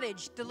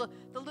cottage, the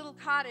little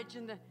cottage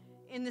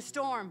in the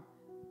storm.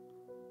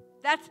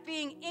 That's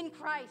being in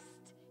Christ.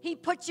 He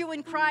put you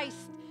in Christ.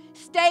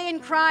 Stay in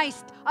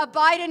Christ.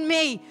 Abide in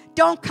me.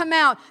 Don't come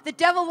out. The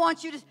devil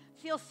wants you to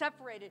feel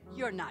separated.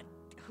 You're not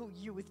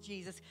you with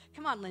Jesus.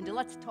 Come on, Linda,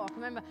 let's talk.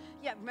 Remember,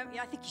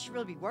 I think you should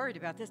really be worried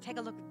about this. Take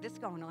a look at this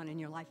going on in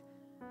your life.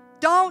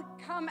 Don't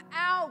come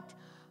out.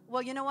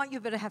 Well, you know what? You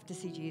better have to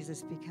see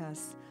Jesus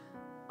because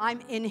I'm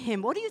in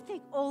him. What do you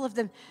think all of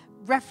the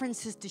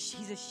references to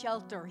he's a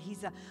shelter,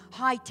 he's a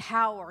high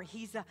tower,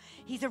 he's a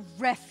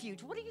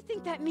refuge? What do you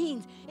think that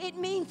means? It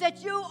means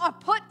that you are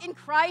put in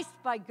Christ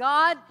by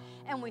God,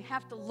 and we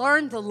have to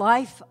learn the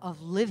life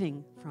of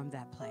living from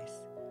that place.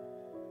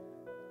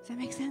 Does that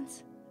make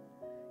sense?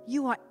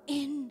 You are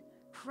in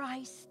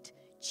Christ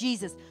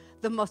Jesus.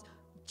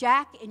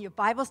 Jack, in your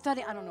Bible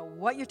study, I don't know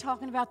what you're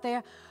talking about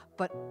there,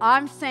 but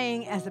I'm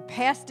saying as a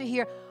pastor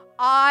here,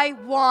 I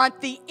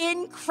want the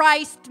in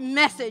Christ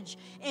message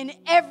in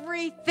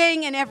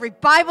everything, in every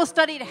Bible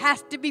study. It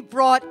has to be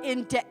brought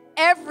into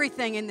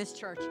everything in this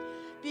church.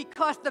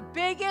 Because the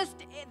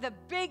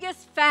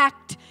biggest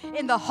fact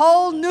in the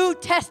whole New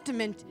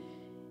Testament,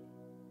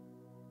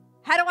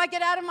 how do I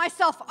get out of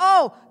myself?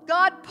 Oh,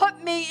 God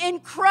put me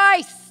in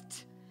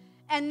Christ.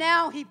 And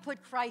now he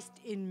put Christ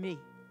in me.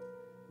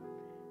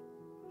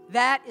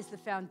 That is the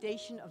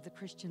foundation of the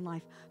Christian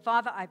life.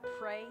 Father, I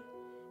pray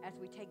as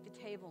we take the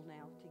table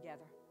now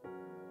together,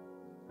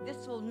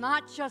 this will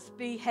not just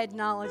be head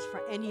knowledge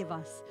for any of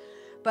us,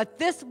 but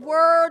this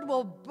word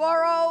will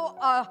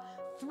burrow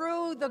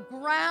through the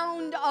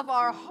ground of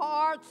our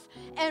hearts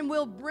and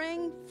will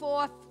bring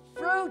forth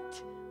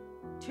fruit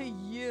to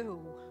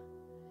you.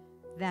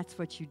 That's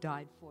what you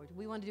died for. Do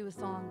we want to do a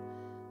song?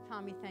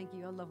 Tommy, thank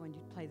you. I love when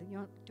you play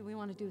that. Do we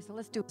want to do so?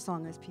 Let's do a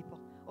song as people.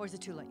 Or is it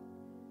too late?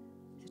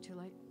 Is it too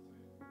late?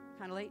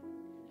 Kind of late?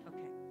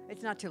 Okay.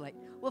 It's not too late.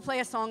 We'll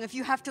play a song. If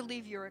you have to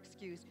leave, you're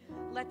excused.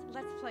 Let's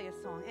play a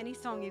song. Any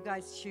song you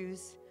guys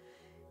choose.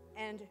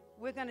 And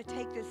we're going to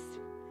take this.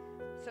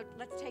 So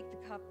let's take the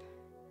cup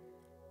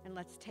and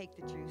let's take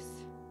the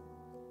juice.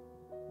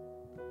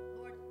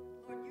 Lord,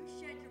 you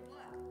shed your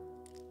blood.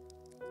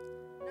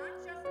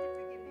 Not just to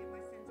forgive me of my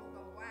sins,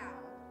 although, wow,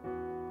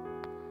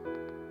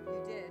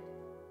 you did.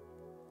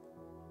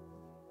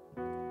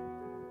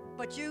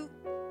 But you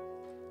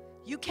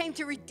came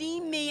to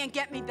redeem me and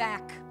get me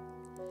back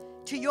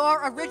to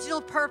your original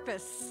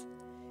purpose,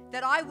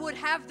 that I would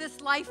have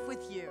this life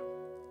with you,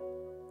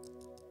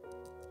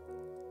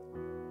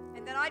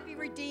 and that I'd be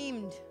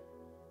redeemed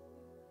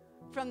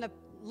from the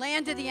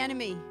land of the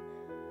enemy,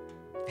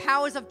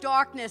 powers of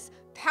darkness,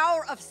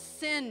 power of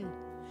sin.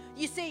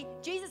 You see,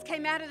 Jesus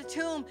came out of the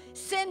tomb.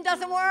 Sin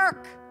doesn't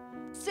work.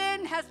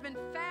 Sin has been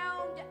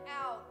found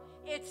out.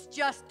 It's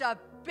just a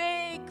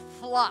big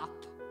flop.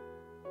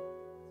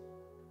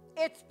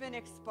 It's been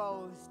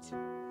exposed.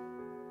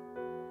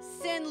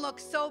 Sin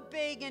looks so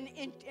big and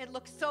it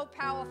looks so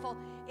powerful.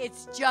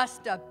 It's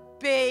just a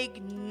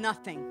big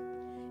nothing.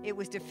 It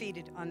was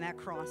defeated on that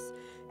cross.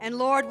 And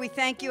Lord, we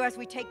thank you as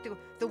we take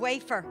the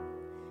wafer.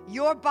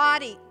 Your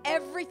body,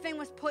 everything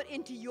was put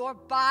into your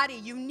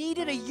body. You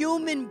needed a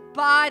human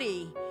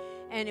body,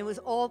 and it was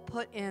all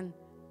put in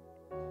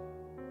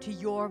to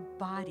your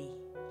body.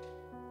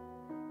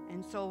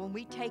 And so when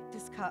we take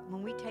this cup,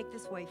 when we take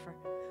this wafer,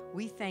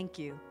 we thank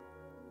you.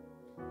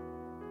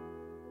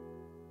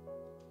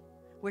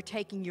 We're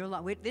taking your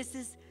life. This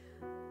is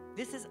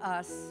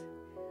us.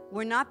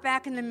 We're not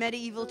back in the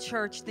medieval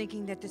church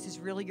thinking that this is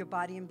really your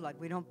body and blood.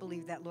 We don't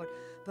believe that, Lord.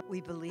 But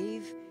we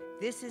believe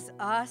this is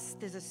us.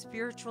 There's a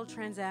spiritual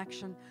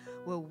transaction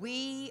where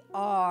we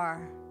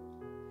are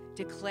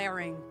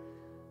declaring,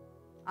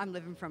 I'm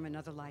living from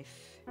another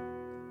life.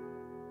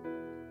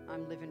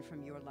 I'm living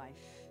from your life.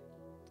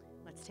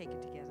 Let's take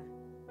it together.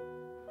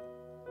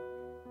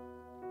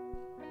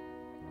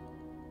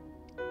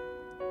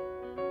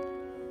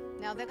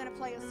 Now they're going to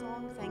play a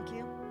song. Thank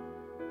you.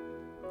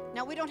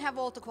 Now we don't have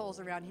altar calls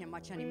around here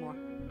much anymore.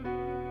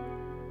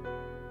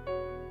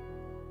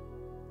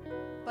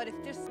 But if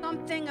there's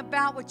something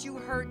about what you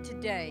heard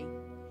today,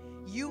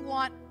 you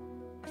want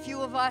a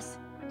few of us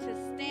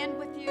to stand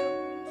with you,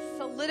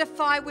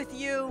 solidify with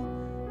you,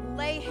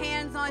 lay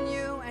hands on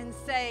you and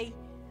say,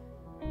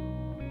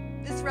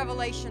 this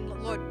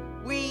revelation, Lord,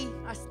 we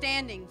are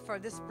standing for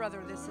this brother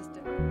or this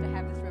sister to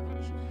have this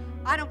revelation.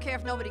 I don't care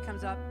if nobody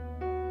comes up.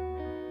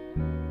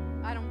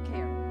 I don't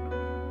care.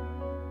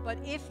 But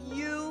if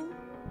you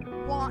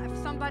want, if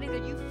somebody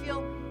that you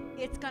feel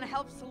it's going to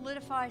help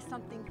solidify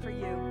something for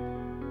you,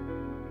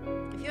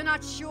 if you're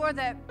not sure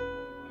that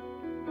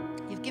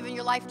you've given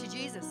your life to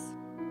Jesus,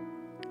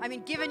 I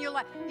mean, given your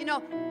life, you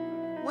know,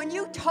 when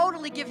you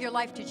totally give your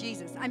life to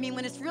Jesus, I mean,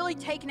 when it's really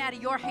taken out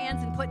of your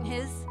hands and put in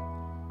His,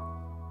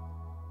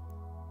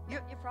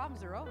 your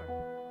problems are over.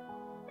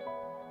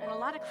 And a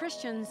lot of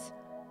Christians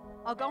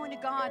are going to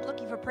God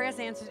looking for prayers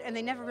answered, and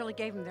they never really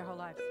gave Him their whole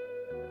lives.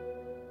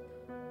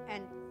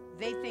 And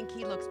they think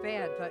He looks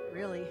bad, but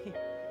really,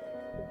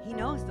 He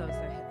knows those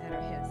that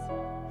are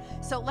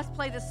His. So let's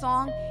play this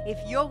song. If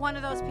you're one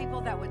of those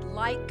people that would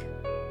like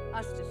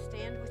us to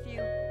stand with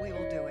you, we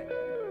will do it.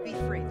 Be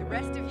free. The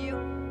rest of you,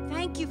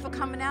 Thank you for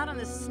coming out on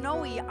this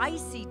snowy,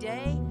 icy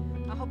day.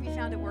 I hope you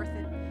found it worth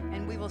it.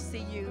 And we will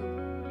see you.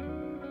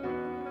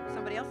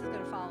 Somebody else is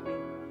going to follow me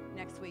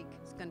next week.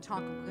 We're going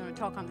to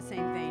talk on the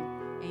same vein.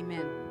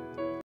 Amen.